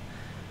method.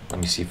 Let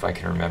me see if I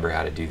can remember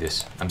how to do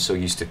this. I'm so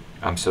used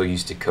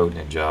to coding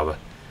in Java.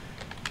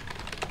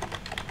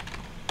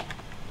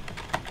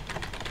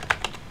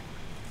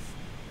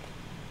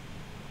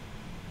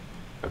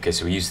 Okay,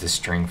 so we use the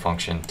string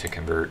function to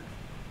convert.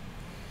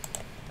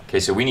 Okay,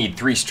 so we need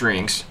 3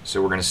 strings.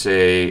 So we're going to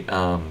say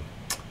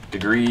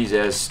degrees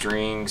as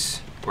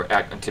strings, or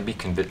to be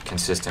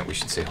consistent, we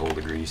should say whole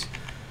degrees.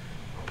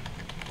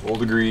 Whole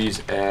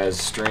degrees as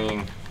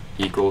string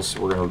equals,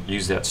 we're going to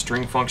use that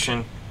string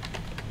function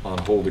on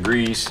whole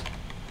degrees.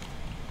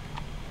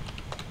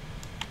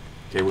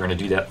 Okay, we're going to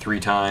do that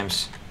 3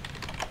 times.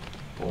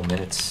 Whole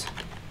minutes.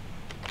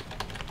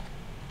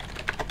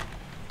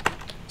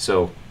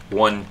 So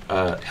one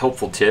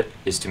helpful tip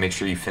is to make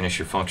sure you finish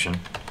your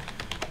function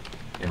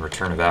and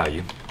return a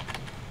value.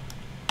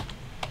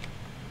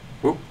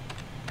 Whoop.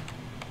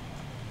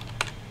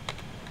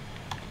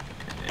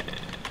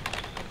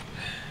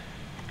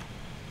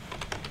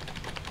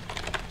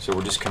 So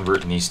we're just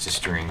converting these to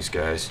strings,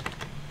 guys,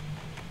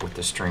 with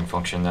the string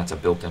function. That's a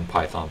built-in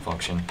Python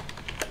function.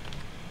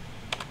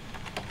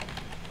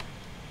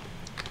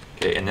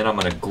 Okay, and then I'm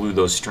going to glue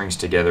those strings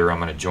together. I'm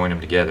going to join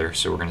them together.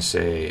 So we're going to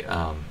say,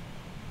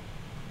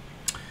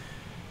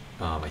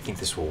 I think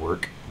this will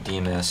work.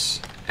 DMS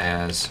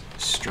as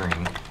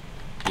string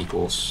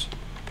equals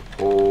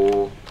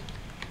whole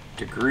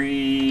degrees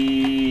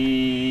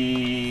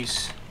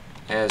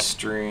as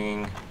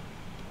string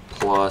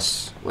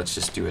plus, let's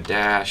just do a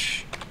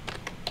dash,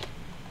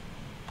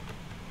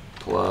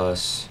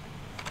 plus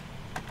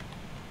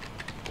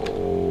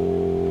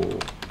whole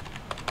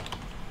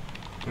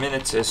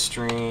minutes as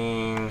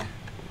string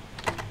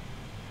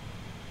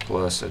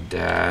plus a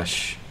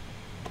dash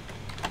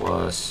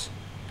plus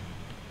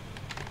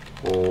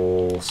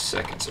whole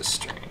seconds as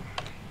string.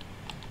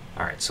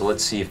 Alright, so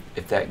let's see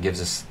if that gives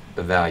us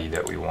the value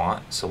that we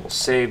want. So we'll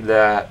save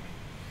that,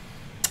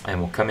 and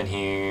we'll come in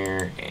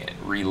here and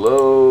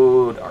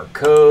reload our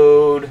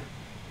code.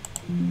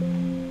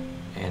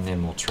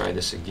 we'll try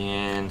this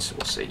again. So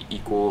we'll say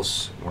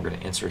equals. We're going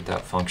to insert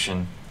that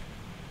function.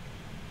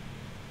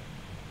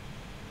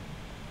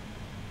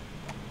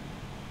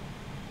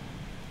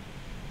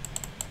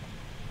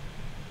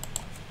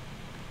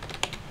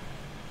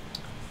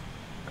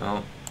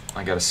 Oh,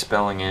 I got a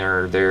spelling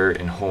error there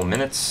in whole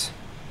minutes.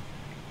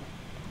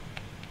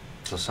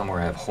 So somewhere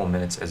I have whole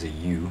minutes as a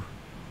U.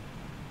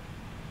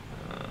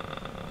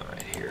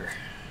 Right here.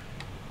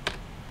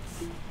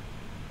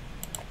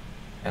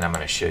 And I'm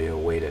going to show you a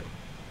way to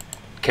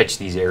catch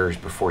these errors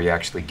before you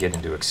actually get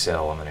into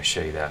Excel. I'm going to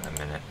show you that in a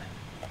minute.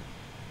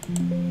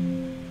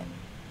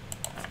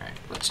 Alright,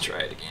 let's try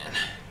it again.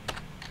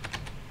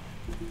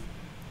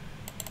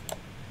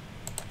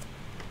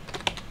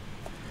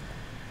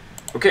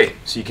 Okay,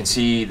 so you can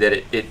see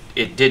that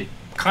it did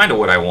kind of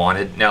what I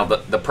wanted. Now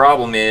the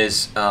problem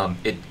is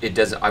it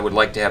does. I would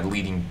like to have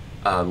leading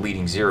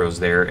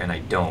zeros there, and I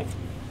don't.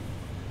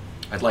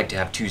 I'd like to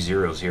have 2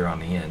 zeros here on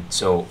the end.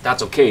 So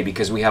that's okay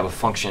because we have a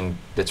function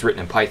that's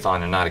written in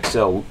Python and not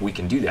Excel. We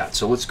can do that.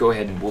 So let's go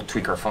ahead and we'll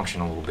tweak our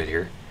function a little bit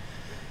here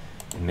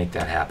and make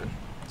that happen.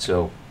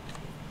 So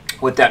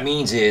what that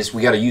means is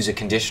we got to use a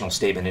conditional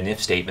statement, an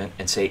if statement,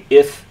 and say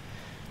if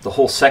the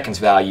whole seconds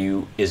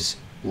value is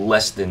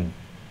less than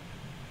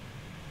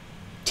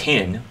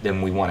 10,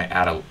 then we want to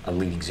add a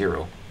leading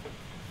zero.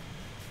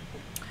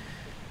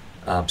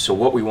 So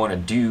what we want to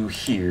do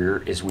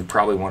here is we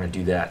probably want to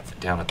do that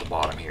down at the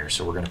bottom here.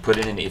 So we're going to put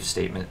in an if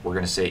statement. We're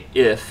going to say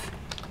if,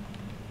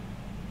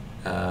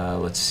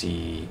 let's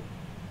see,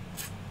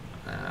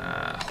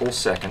 whole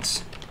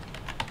seconds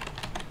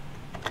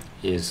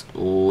is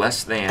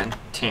less than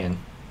 10.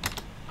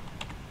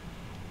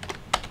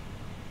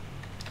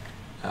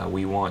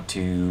 We want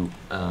to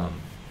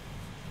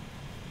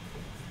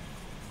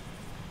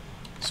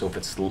so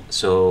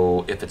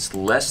if it's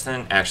less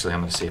than, actually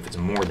I'm going to say if it's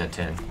more than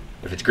 10.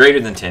 If it's greater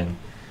than 10,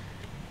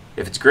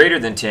 if it's greater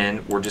than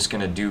 10, we're just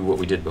going to do what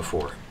we did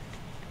before.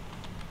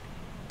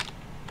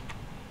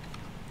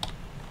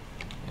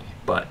 Okay.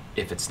 But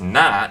if it's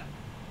not,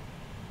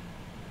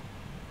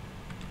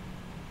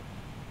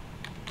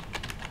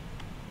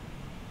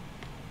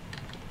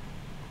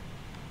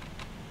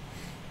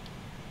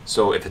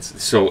 so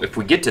if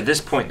we get to this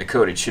point in the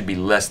code, it should be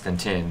less than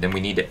 10. Then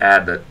we need to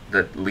add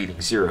the leading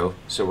zero.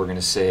 So we're going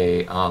to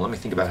say, let me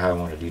think about how I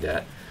want to do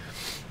that.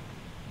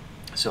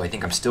 So I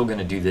think I'm still going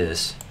to do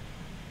this.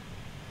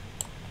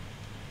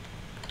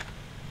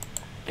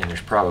 And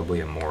there's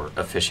probably a more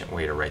efficient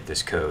way to write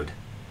this code.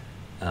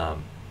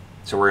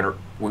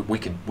 So we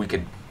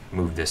could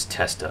move this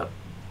test up.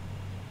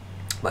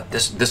 But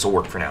this will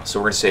work for now. So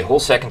we're going to say whole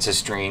seconds is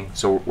string.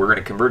 So we're going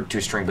to convert it to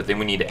a string, but then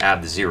we need to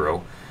add the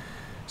zero.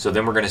 So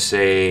then we're going to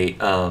say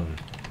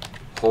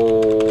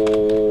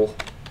whole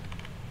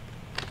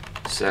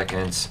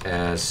seconds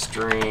as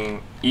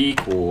string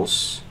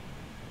equals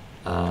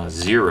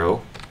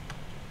 0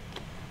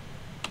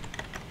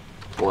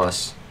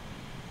 plus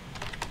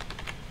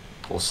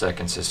whole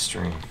seconds as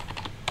string.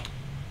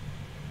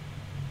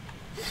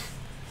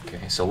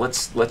 Okay, so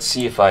let's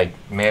see if I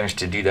manage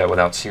to do that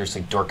without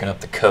seriously dorking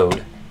up the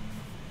code.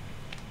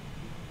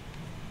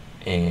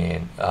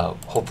 And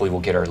hopefully we'll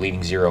get our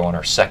leading zero on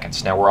our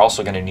seconds. Now we're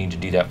also going to need to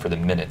do that for the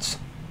minutes.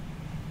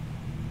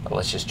 But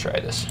let's just try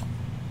this.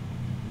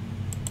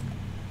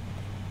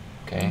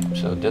 Okay,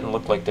 so it didn't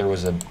look like there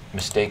was a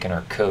mistake in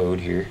our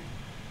code here.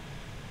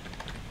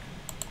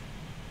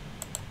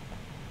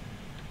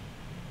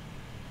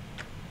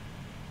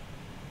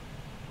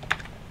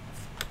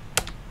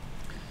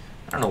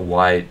 I don't know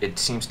why it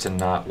seems to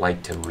not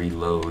like to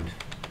reload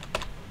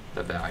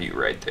the value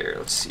right there.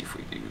 Let's see if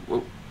we do.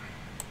 Whoa.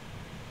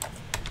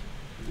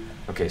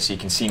 Okay, so you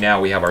can see now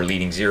we have our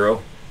leading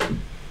zero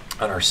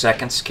on our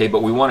seconds. Okay,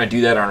 but we want to do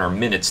that on our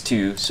minutes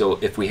too. So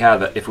if we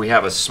have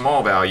a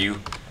small value,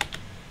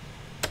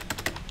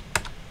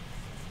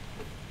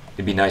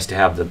 it'd be nice to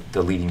have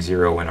the leading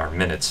zero in our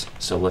minutes.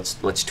 So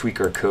let's tweak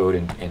our code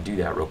and do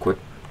that real quick.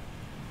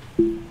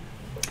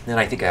 Then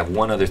I think I have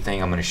one other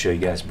thing I'm going to show you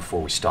guys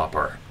before we stop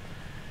our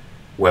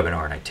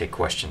webinar and I take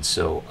questions.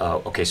 So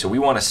okay, so we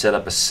want to set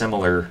up a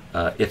similar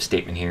if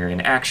statement here,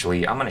 and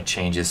actually I'm going to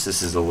change this.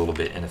 This is a little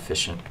bit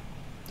inefficient.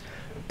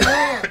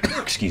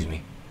 Excuse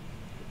me.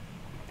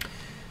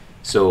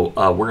 So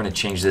we're going to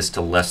change this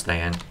to less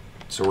than.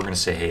 So we're going to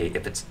say, hey,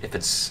 if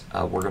it's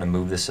we're going to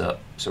move this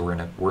up. So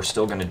we're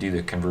still going to do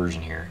the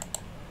conversion here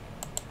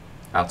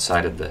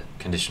outside of the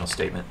conditional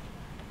statement.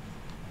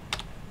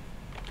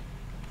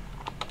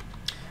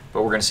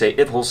 But we're going to say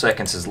if whole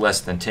seconds is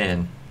less than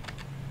 10,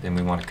 then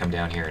we want to come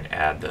down here and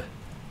add the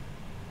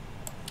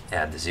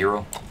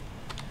zero.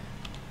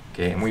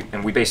 Okay,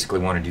 and we basically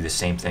want to do the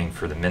same thing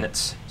for the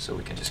minutes. So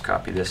we can just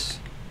copy this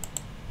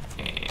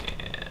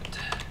and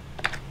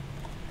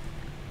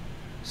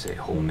say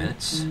whole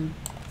minutes.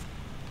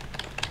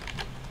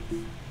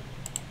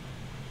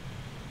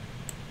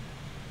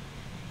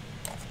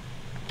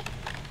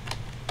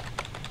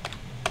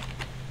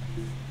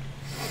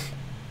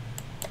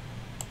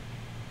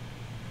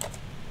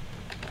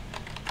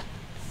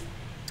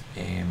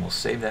 And we'll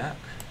save that.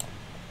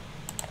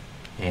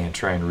 and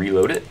try and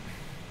reload it.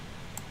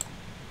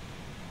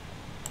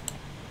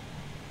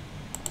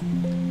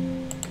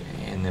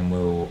 Okay, and then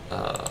we'll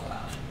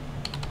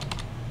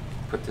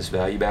put this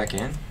value back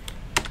in.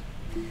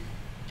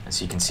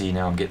 As you can see,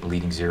 now I'm getting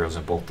leading zeros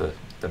in both the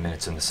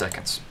minutes and the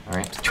seconds. All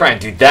right, try and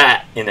do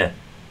that in a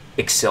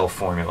Excel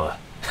formula.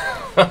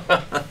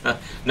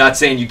 Not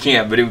saying you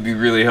can't, but it would be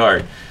really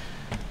hard.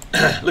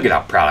 Look at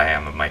how proud I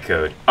am of my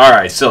code. All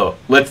right, so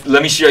let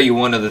me show you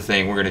one other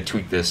thing. We're going to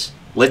tweak this.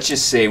 Let's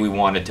just say we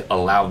wanted to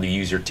allow the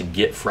user to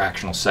get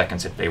fractional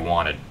seconds if they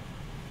wanted.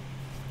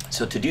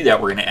 So to do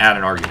that, we're going to add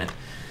an argument,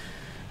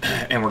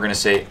 and we're going to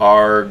say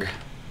arg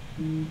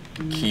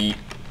keep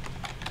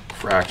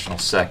fractional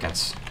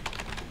seconds.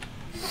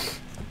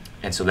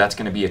 And so that's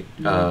going to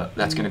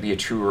be a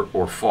true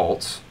or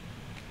false.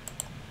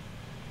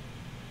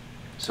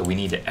 So we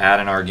need to add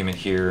an argument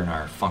here in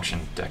our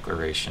function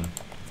declaration.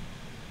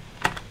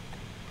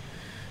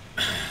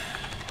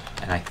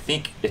 And I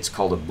think it's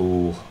called a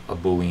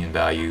Boolean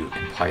value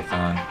in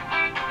Python.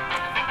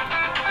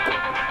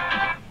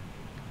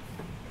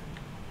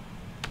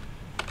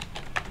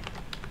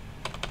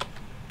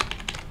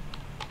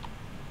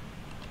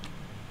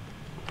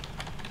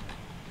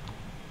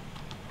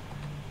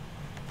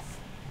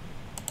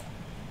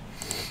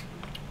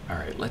 All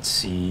right, let's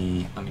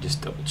see. Let me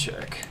just double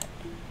check.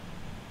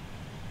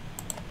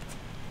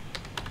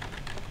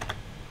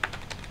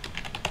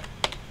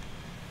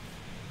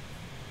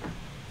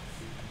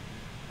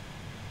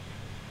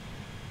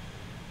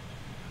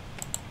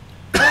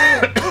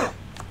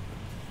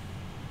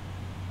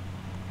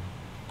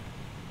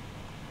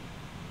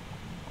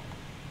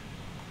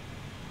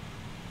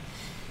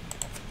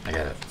 I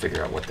gotta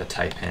figure out what the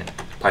type hint.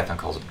 Python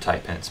calls them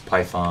type hints.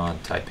 Python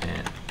type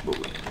hint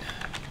Boolean.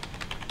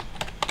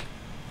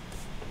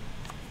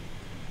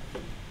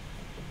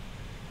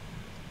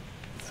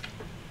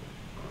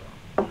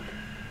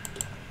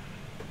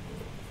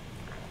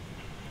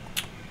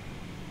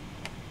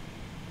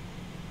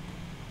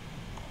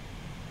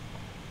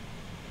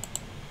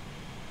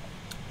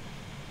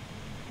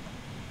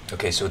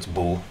 Okay, so it's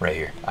bool right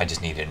here. I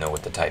just needed to know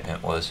what the type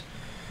hint was.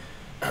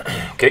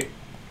 Okay.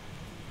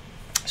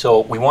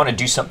 So we want to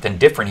do something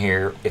different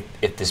here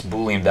if this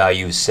Boolean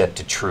value is set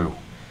to true.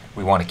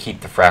 We want to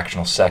keep the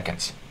fractional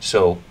seconds.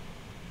 So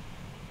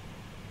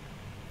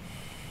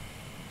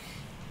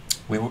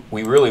we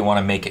really want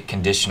to make it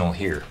conditional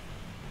here.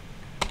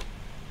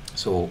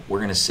 So we're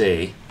going to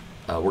say,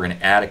 we're going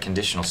to add a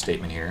conditional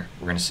statement here.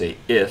 We're going to say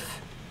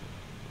if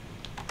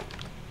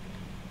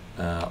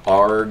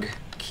arg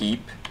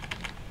keep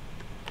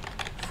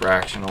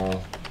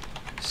fractional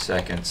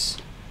seconds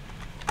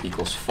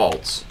equals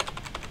false.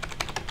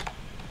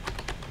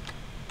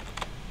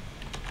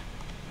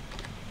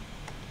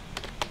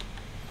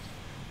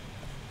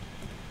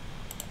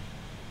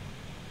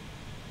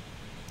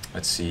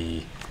 Let's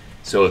see.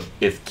 So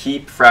if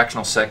keep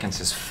fractional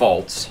seconds is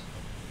false,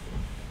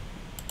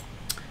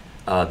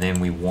 then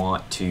we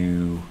want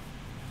to,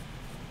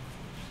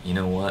 you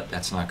know what,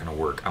 that's not going to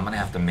work. I'm going to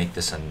have to make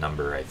this a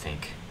number, I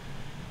think.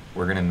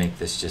 We're going to make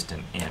this just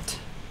an int.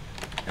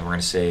 And we're going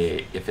to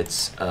say if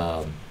it's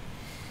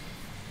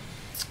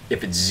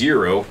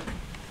 0,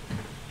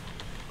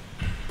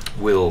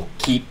 we'll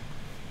keep,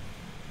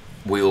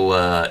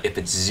 if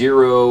it's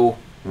 0,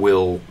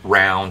 we'll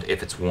round.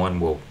 If it's 1,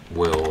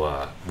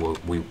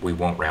 we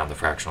won't round the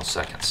fractional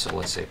seconds. So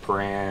let's say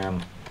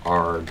param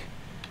arg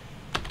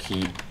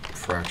keep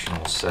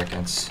fractional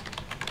seconds.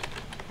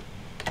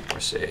 Or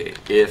say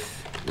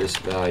if this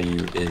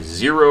value is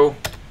 0,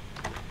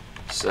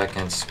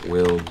 seconds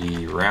will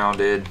be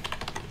rounded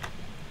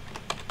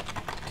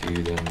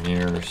to the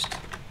nearest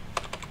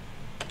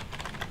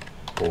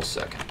whole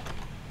second.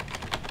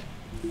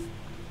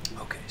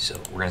 Okay, so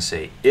we're going to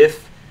say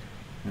if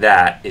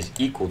that is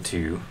equal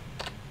to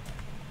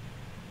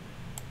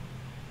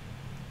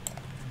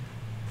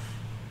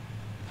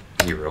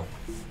zero,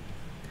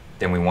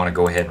 then we want to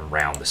go ahead and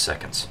round the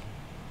seconds.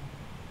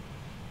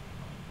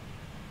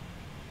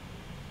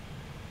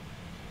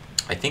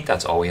 I think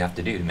that's all we have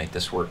to do to make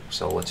this work,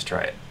 so let's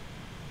try it.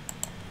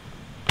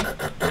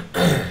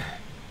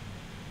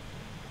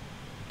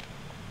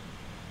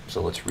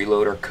 So let's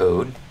reload our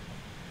code,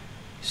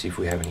 see if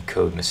we have any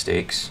code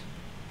mistakes.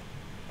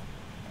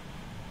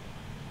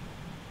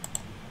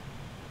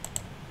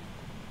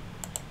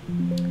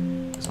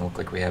 Doesn't look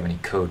like we have any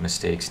code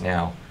mistakes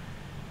now.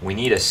 We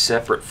need a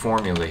separate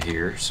formula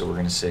here, so we're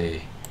going to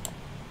say,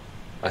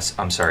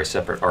 I'm sorry,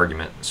 separate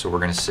argument. So we're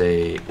going to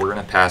say, we're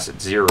going to pass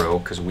it 0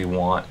 because we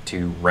want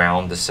to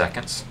round the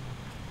seconds.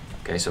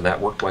 Okay, so that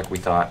worked like we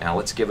thought. Now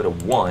let's give it a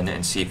 1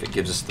 and see if it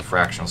gives us the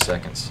fractional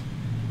seconds.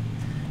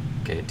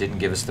 Okay, it didn't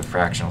give us the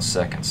fractional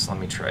seconds. Let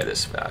me try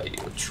this value.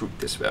 Let's troop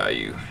this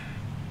value.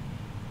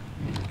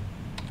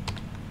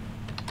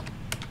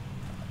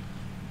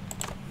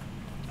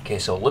 Okay,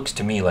 so it looks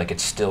to me like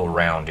it's still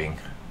rounding.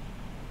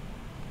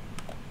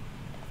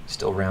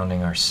 Still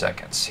rounding our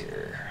seconds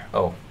here.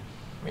 Oh,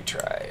 let me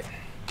try it.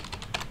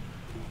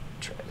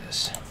 Try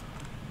this.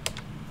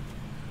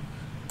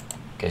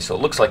 Okay, so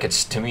it looks like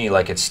it's, to me,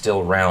 like it's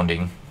still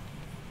rounding.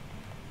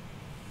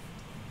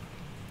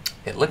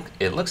 It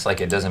looks like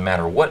it doesn't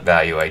matter what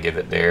value I give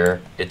it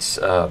there. It's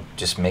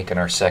just making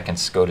our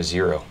seconds go to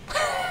 0.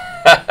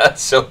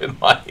 So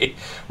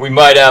we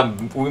might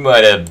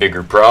have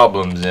bigger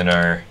problems in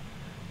our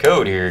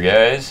code here,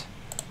 guys.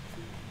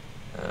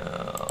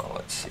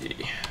 Let's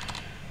see.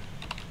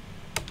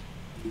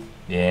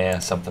 Yeah,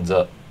 something's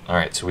up. All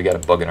right, so we got a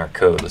bug in our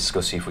code. Let's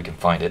go see if we can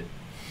find it.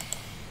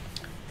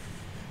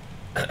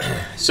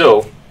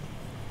 So,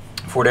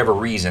 for whatever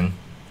reason,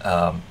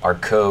 our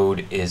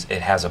code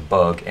has a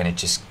bug, and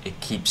it's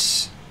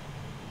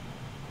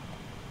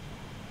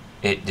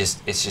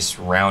just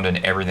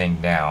rounding everything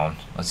down.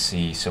 Let's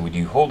see. So we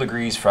do whole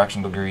degrees,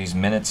 fractional degrees,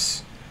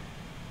 minutes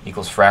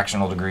equals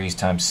fractional degrees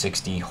times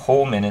 60.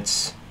 Whole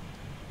minutes,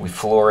 we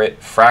floor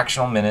it.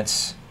 Fractional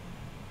minutes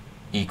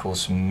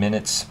equals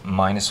minutes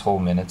minus whole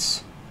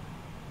minutes.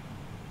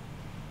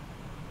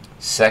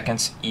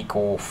 Seconds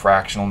equal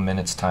fractional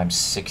minutes times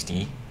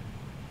 60.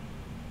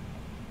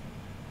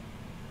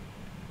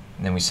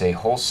 And then we say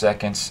whole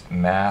seconds,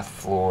 math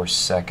floor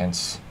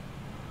seconds.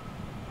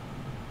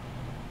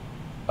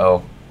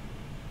 Oh.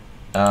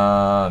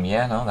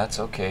 Yeah, no, that's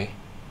okay.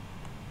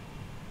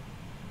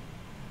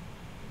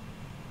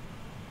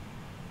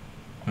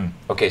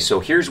 Okay, so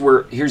here's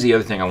the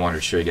other thing I wanted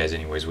to show you guys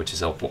anyways, which is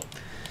helpful.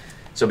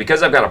 So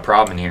because I've got a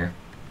problem in here,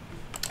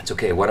 it's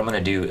okay. What I'm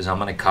going to do is I'm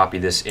going to copy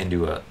this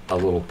into a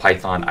little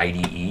Python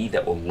IDE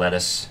that will let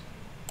us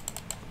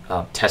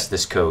test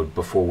this code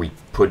before we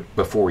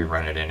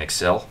run it in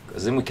Excel,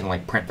 because then we can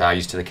like print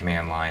values to the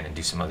command line and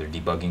do some other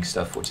debugging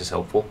stuff, which is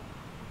helpful.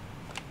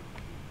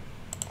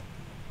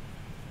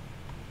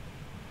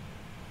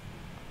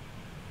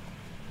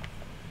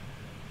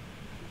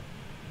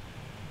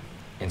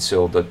 And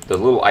so the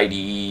little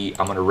IDE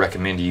I'm going to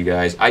recommend to you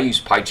guys, I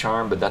use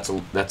PyCharm, but that's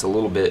a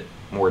little bit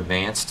more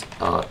advanced.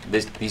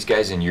 These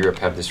guys in Europe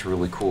have this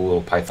really cool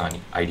little Python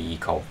IDE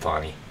called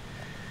Thani.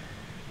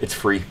 It's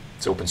free.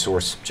 It's open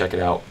source. Check it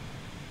out.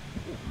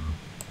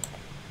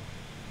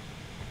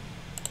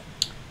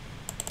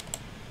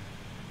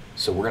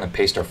 So we're going to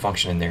paste our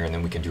function in there, and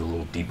then we can do a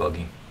little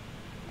debugging,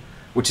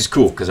 which is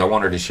cool because I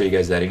wanted to show you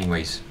guys that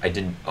anyways.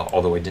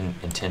 Although I didn't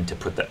intend to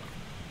put that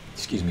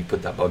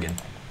bug in.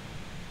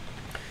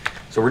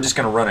 So we're just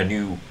going to run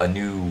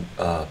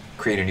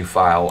create a new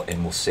file,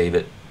 and we'll save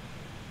it.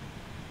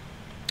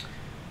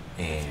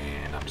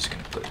 And I'm just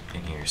going to put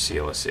in here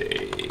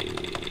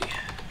CLSA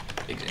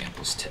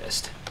examples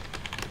test.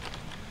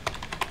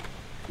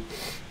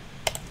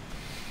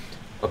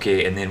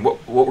 Okay, and then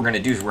what we're going to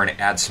do is we're going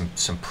to add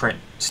some print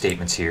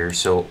statements here.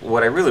 So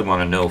what I really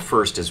want to know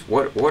first is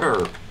what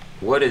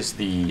is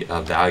the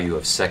value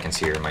of seconds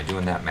here? Am I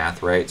doing that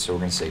math right? So we're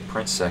going to say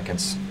print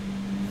seconds.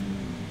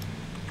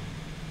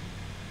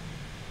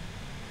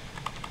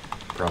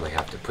 Probably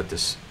have to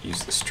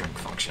use the string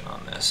function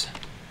on this.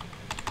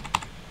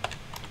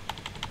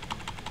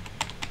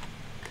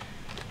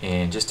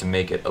 And just to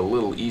make it a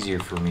little easier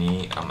for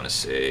me, I'm going to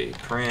say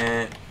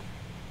print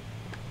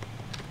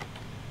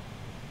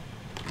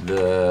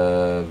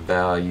the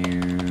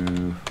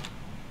value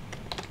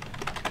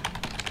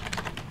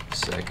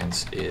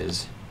seconds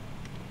is.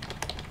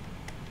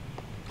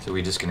 So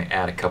we're just going to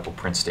add a couple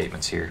print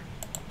statements here.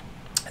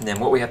 And then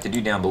what we have to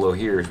do down below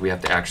here is we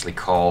have to actually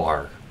call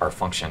our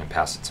function and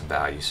pass it some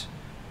values.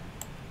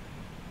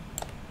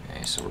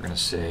 Okay, so we're going to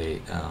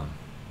say,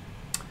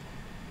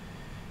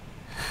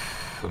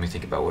 let me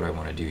think about what I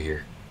want to do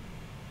here.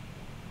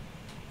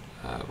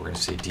 We're going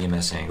to say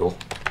DMS angle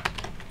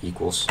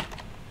equals,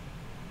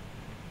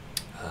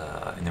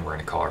 and then we're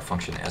going to call our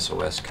function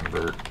SOS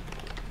convert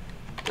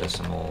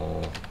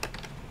decimal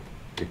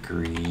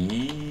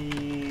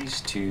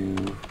degrees to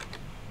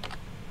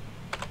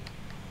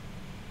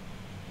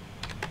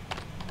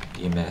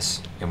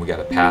DMS, and we got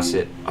to pass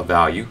it a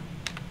value,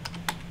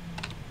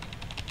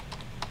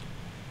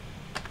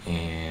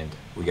 and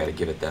we got to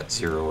give it that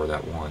 0 or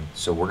that 1.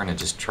 So we're going to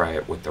just try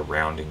it with the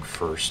rounding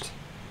first,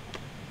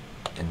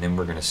 and then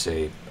we're going to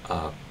say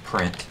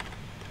print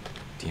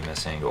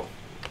DMS angle.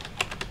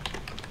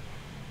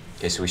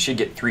 Okay, so we should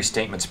get 3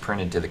 statements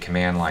printed to the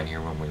command line here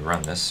when we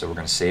run this. So we're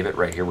going to save it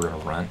right here. We're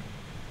going to run.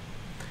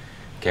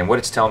 Okay, and what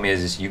it's telling me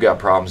is you got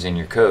problems in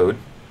your code.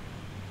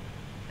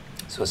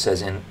 So it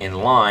says in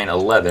line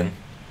 11,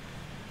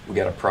 we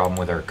got a problem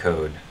with our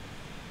code.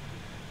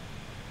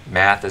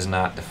 Math is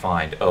not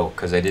defined. Oh,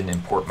 because I didn't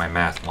import my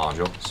math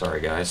module.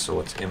 Sorry, guys. So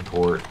let's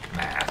import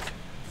math.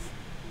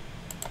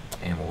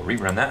 And we'll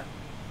rerun that.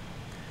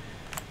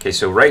 Okay,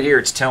 so right here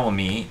it's telling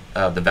me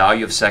the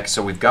value of seconds.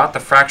 So we've got the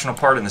fractional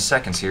part in the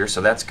seconds here,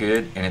 so that's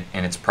good, and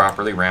it's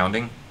properly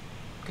rounding.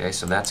 Okay,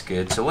 so that's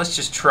good. So let's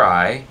just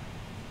try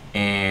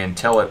and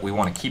tell it we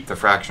want to keep the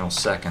fractional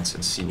seconds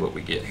and see what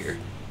we get here.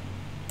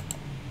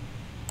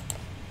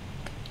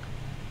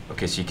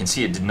 Okay, so you can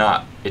see it did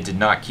not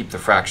keep the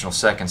fractional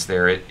seconds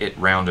there. It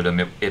rounded them.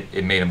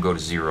 It made them go to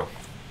 0.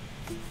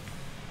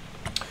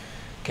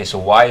 Okay, so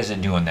why is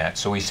it doing that?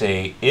 So we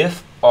say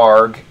if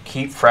arg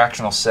keep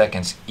fractional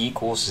seconds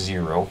equals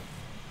 0,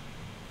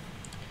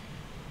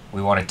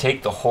 we want to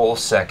take the whole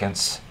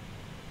seconds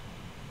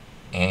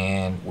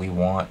and we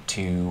want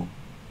to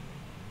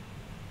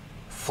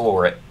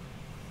floor it.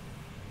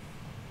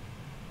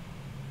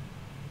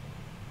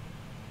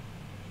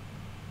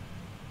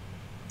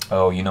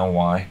 Oh, you know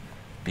why?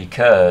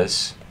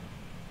 Because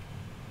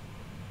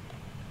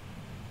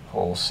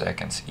whole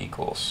seconds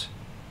equals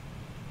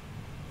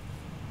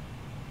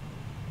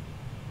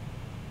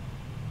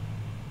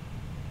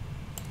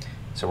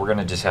so we're going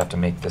to just have to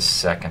make this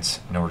seconds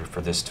in order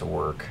for this to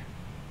work.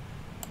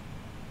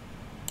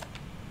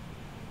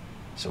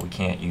 So we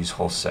can't use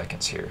whole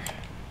seconds here.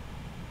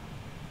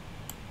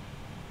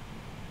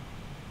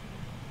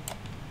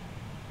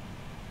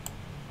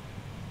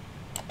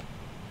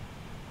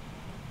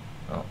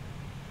 Oh.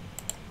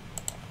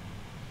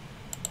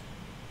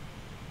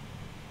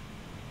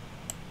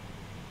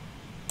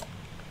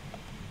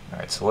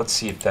 Alright, so let's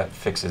see if that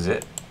fixes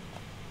it.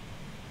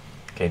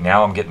 Okay,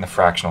 now I'm getting the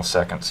fractional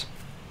seconds.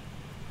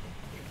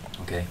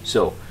 Okay,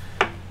 so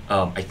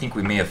I think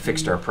we may have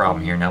fixed our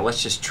problem here. Now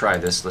let's just try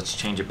this. Let's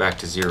change it back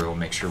to 0 and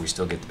make sure we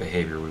still get the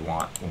behavior we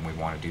want when we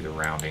want to do the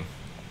rounding.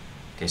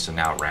 Okay, so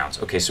now it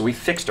rounds. Okay, so we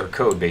fixed our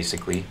code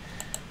basically.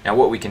 Now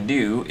what we can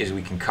do is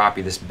we can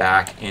copy this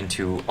back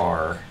into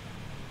our...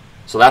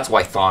 So that's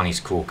why Thawny's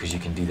cool, because you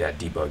can do that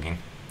debugging.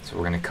 So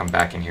we're going to come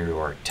back in here to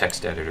our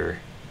text editor,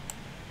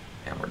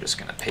 and we're just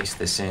going to paste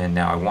this in.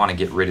 Now I want to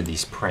get rid of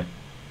these print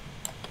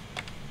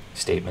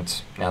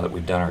statements now that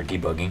we've done our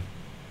debugging.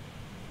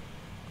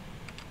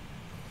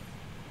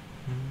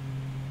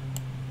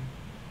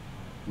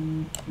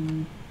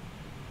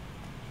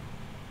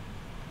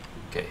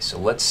 Okay, so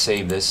let's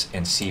save this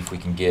and see if we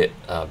can get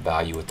a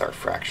value with our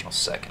fractional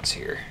seconds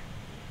here.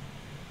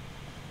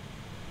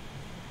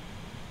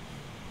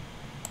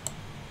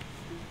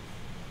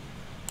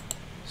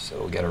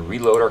 So we got to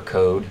reload our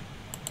code,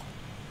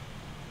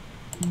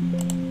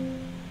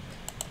 and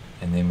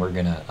then we're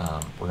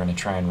gonna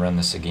try and run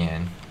this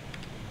again.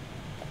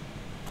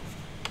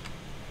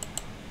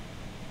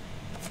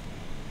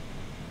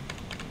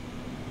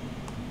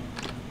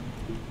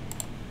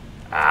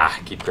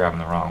 Keep grabbing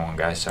the wrong one,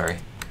 guys, sorry.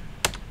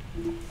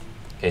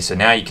 Okay, so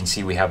now you can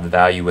see we have the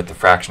value with the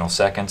fractional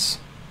seconds.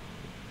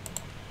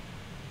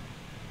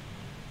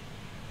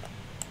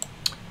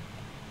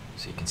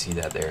 So you can see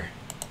that there.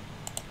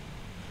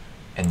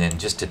 And then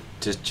just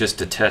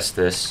to test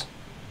this,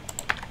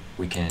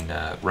 we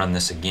can run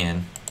this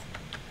again.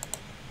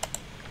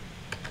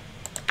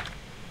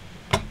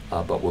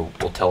 But we'll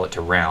tell it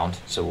to round,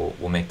 so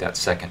we'll make that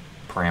second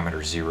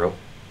parameter 0.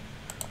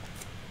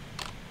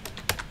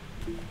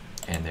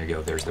 And there you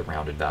go, there's the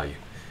rounded value.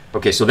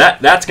 Okay, so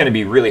that's going to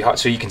be really hard.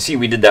 So you can see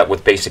we did that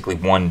with basically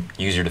one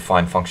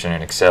user-defined function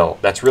in Excel.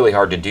 That's really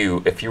hard to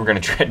do. If you were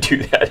going to try to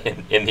do that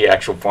in the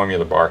actual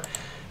formula bar,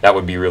 that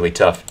would be really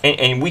tough.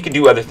 And we could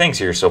do other things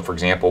here. So for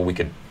example, we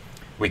could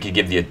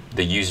give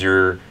the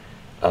user,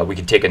 we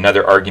could take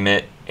another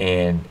argument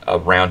and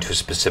round to a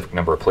specific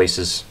number of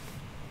places,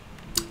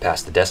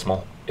 past the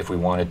decimal if we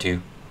wanted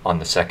to on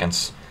the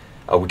seconds.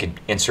 We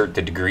could insert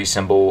the degree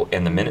symbol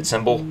and the minute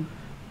symbol.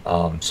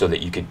 So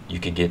that you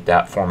could get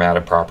that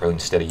formatted properly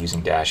instead of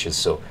using dashes.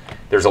 So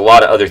there's a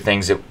lot of other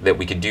things that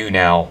we could do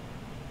now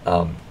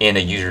in a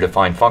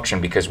user-defined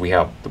function, because we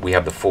have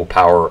the full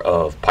power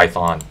of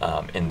Python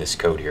in this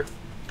code here.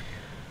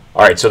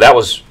 All right, so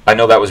I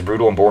know that was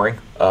brutal and boring.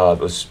 It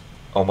was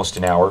almost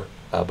an hour,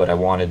 but I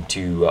wanted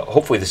to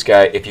hopefully this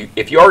guy,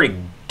 if you already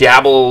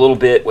dabble a little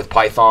bit with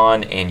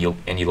Python and you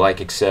like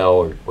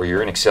Excel, or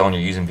you're in Excel and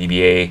you're using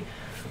VBA,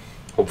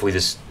 hopefully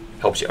this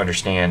helps you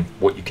understand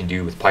what you can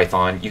do with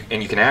Python.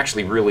 And you can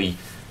actually really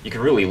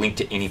link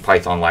to any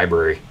Python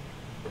library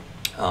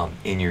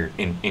in your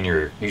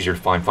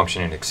user-defined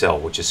function in Excel,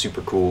 which is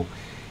super cool.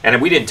 And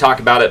we didn't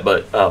talk about it,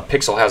 but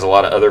Pyxll has a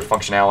lot of other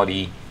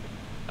functionality.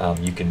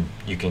 You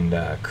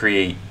can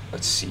create.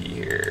 Let's see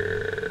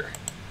here.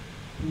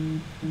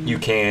 You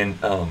can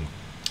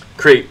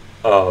create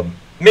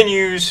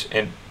menus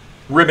and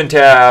ribbon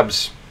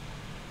tabs,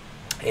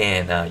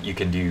 and you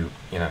can do.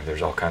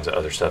 There's all kinds of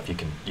other stuff. You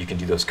can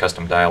do those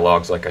custom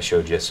dialogues like I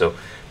showed you. So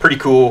pretty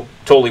cool,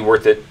 totally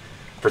worth it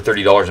for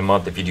 $30 a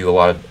month if you do a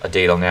lot of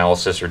data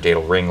analysis or data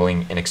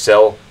wrangling in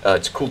Excel.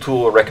 It's a cool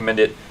tool. I recommend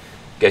it.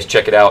 You guys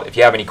check it out. If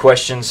you have any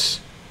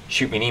questions,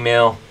 shoot me an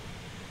email,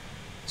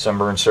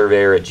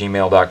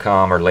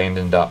 sunburnsurveyor@gmail.com or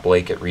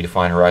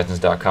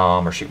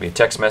landon.blake@redefinehorizons.com, or shoot me a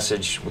text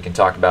message. We can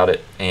talk about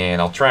it,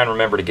 and I'll try and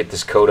remember to get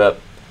this code up.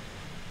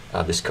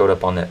 On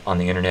the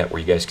internet where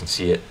you guys can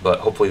see it,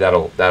 but hopefully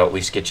that'll at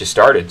least get you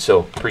started.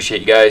 So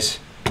appreciate you guys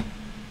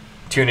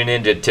tuning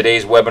in to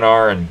today's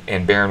webinar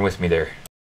and bearing with me there.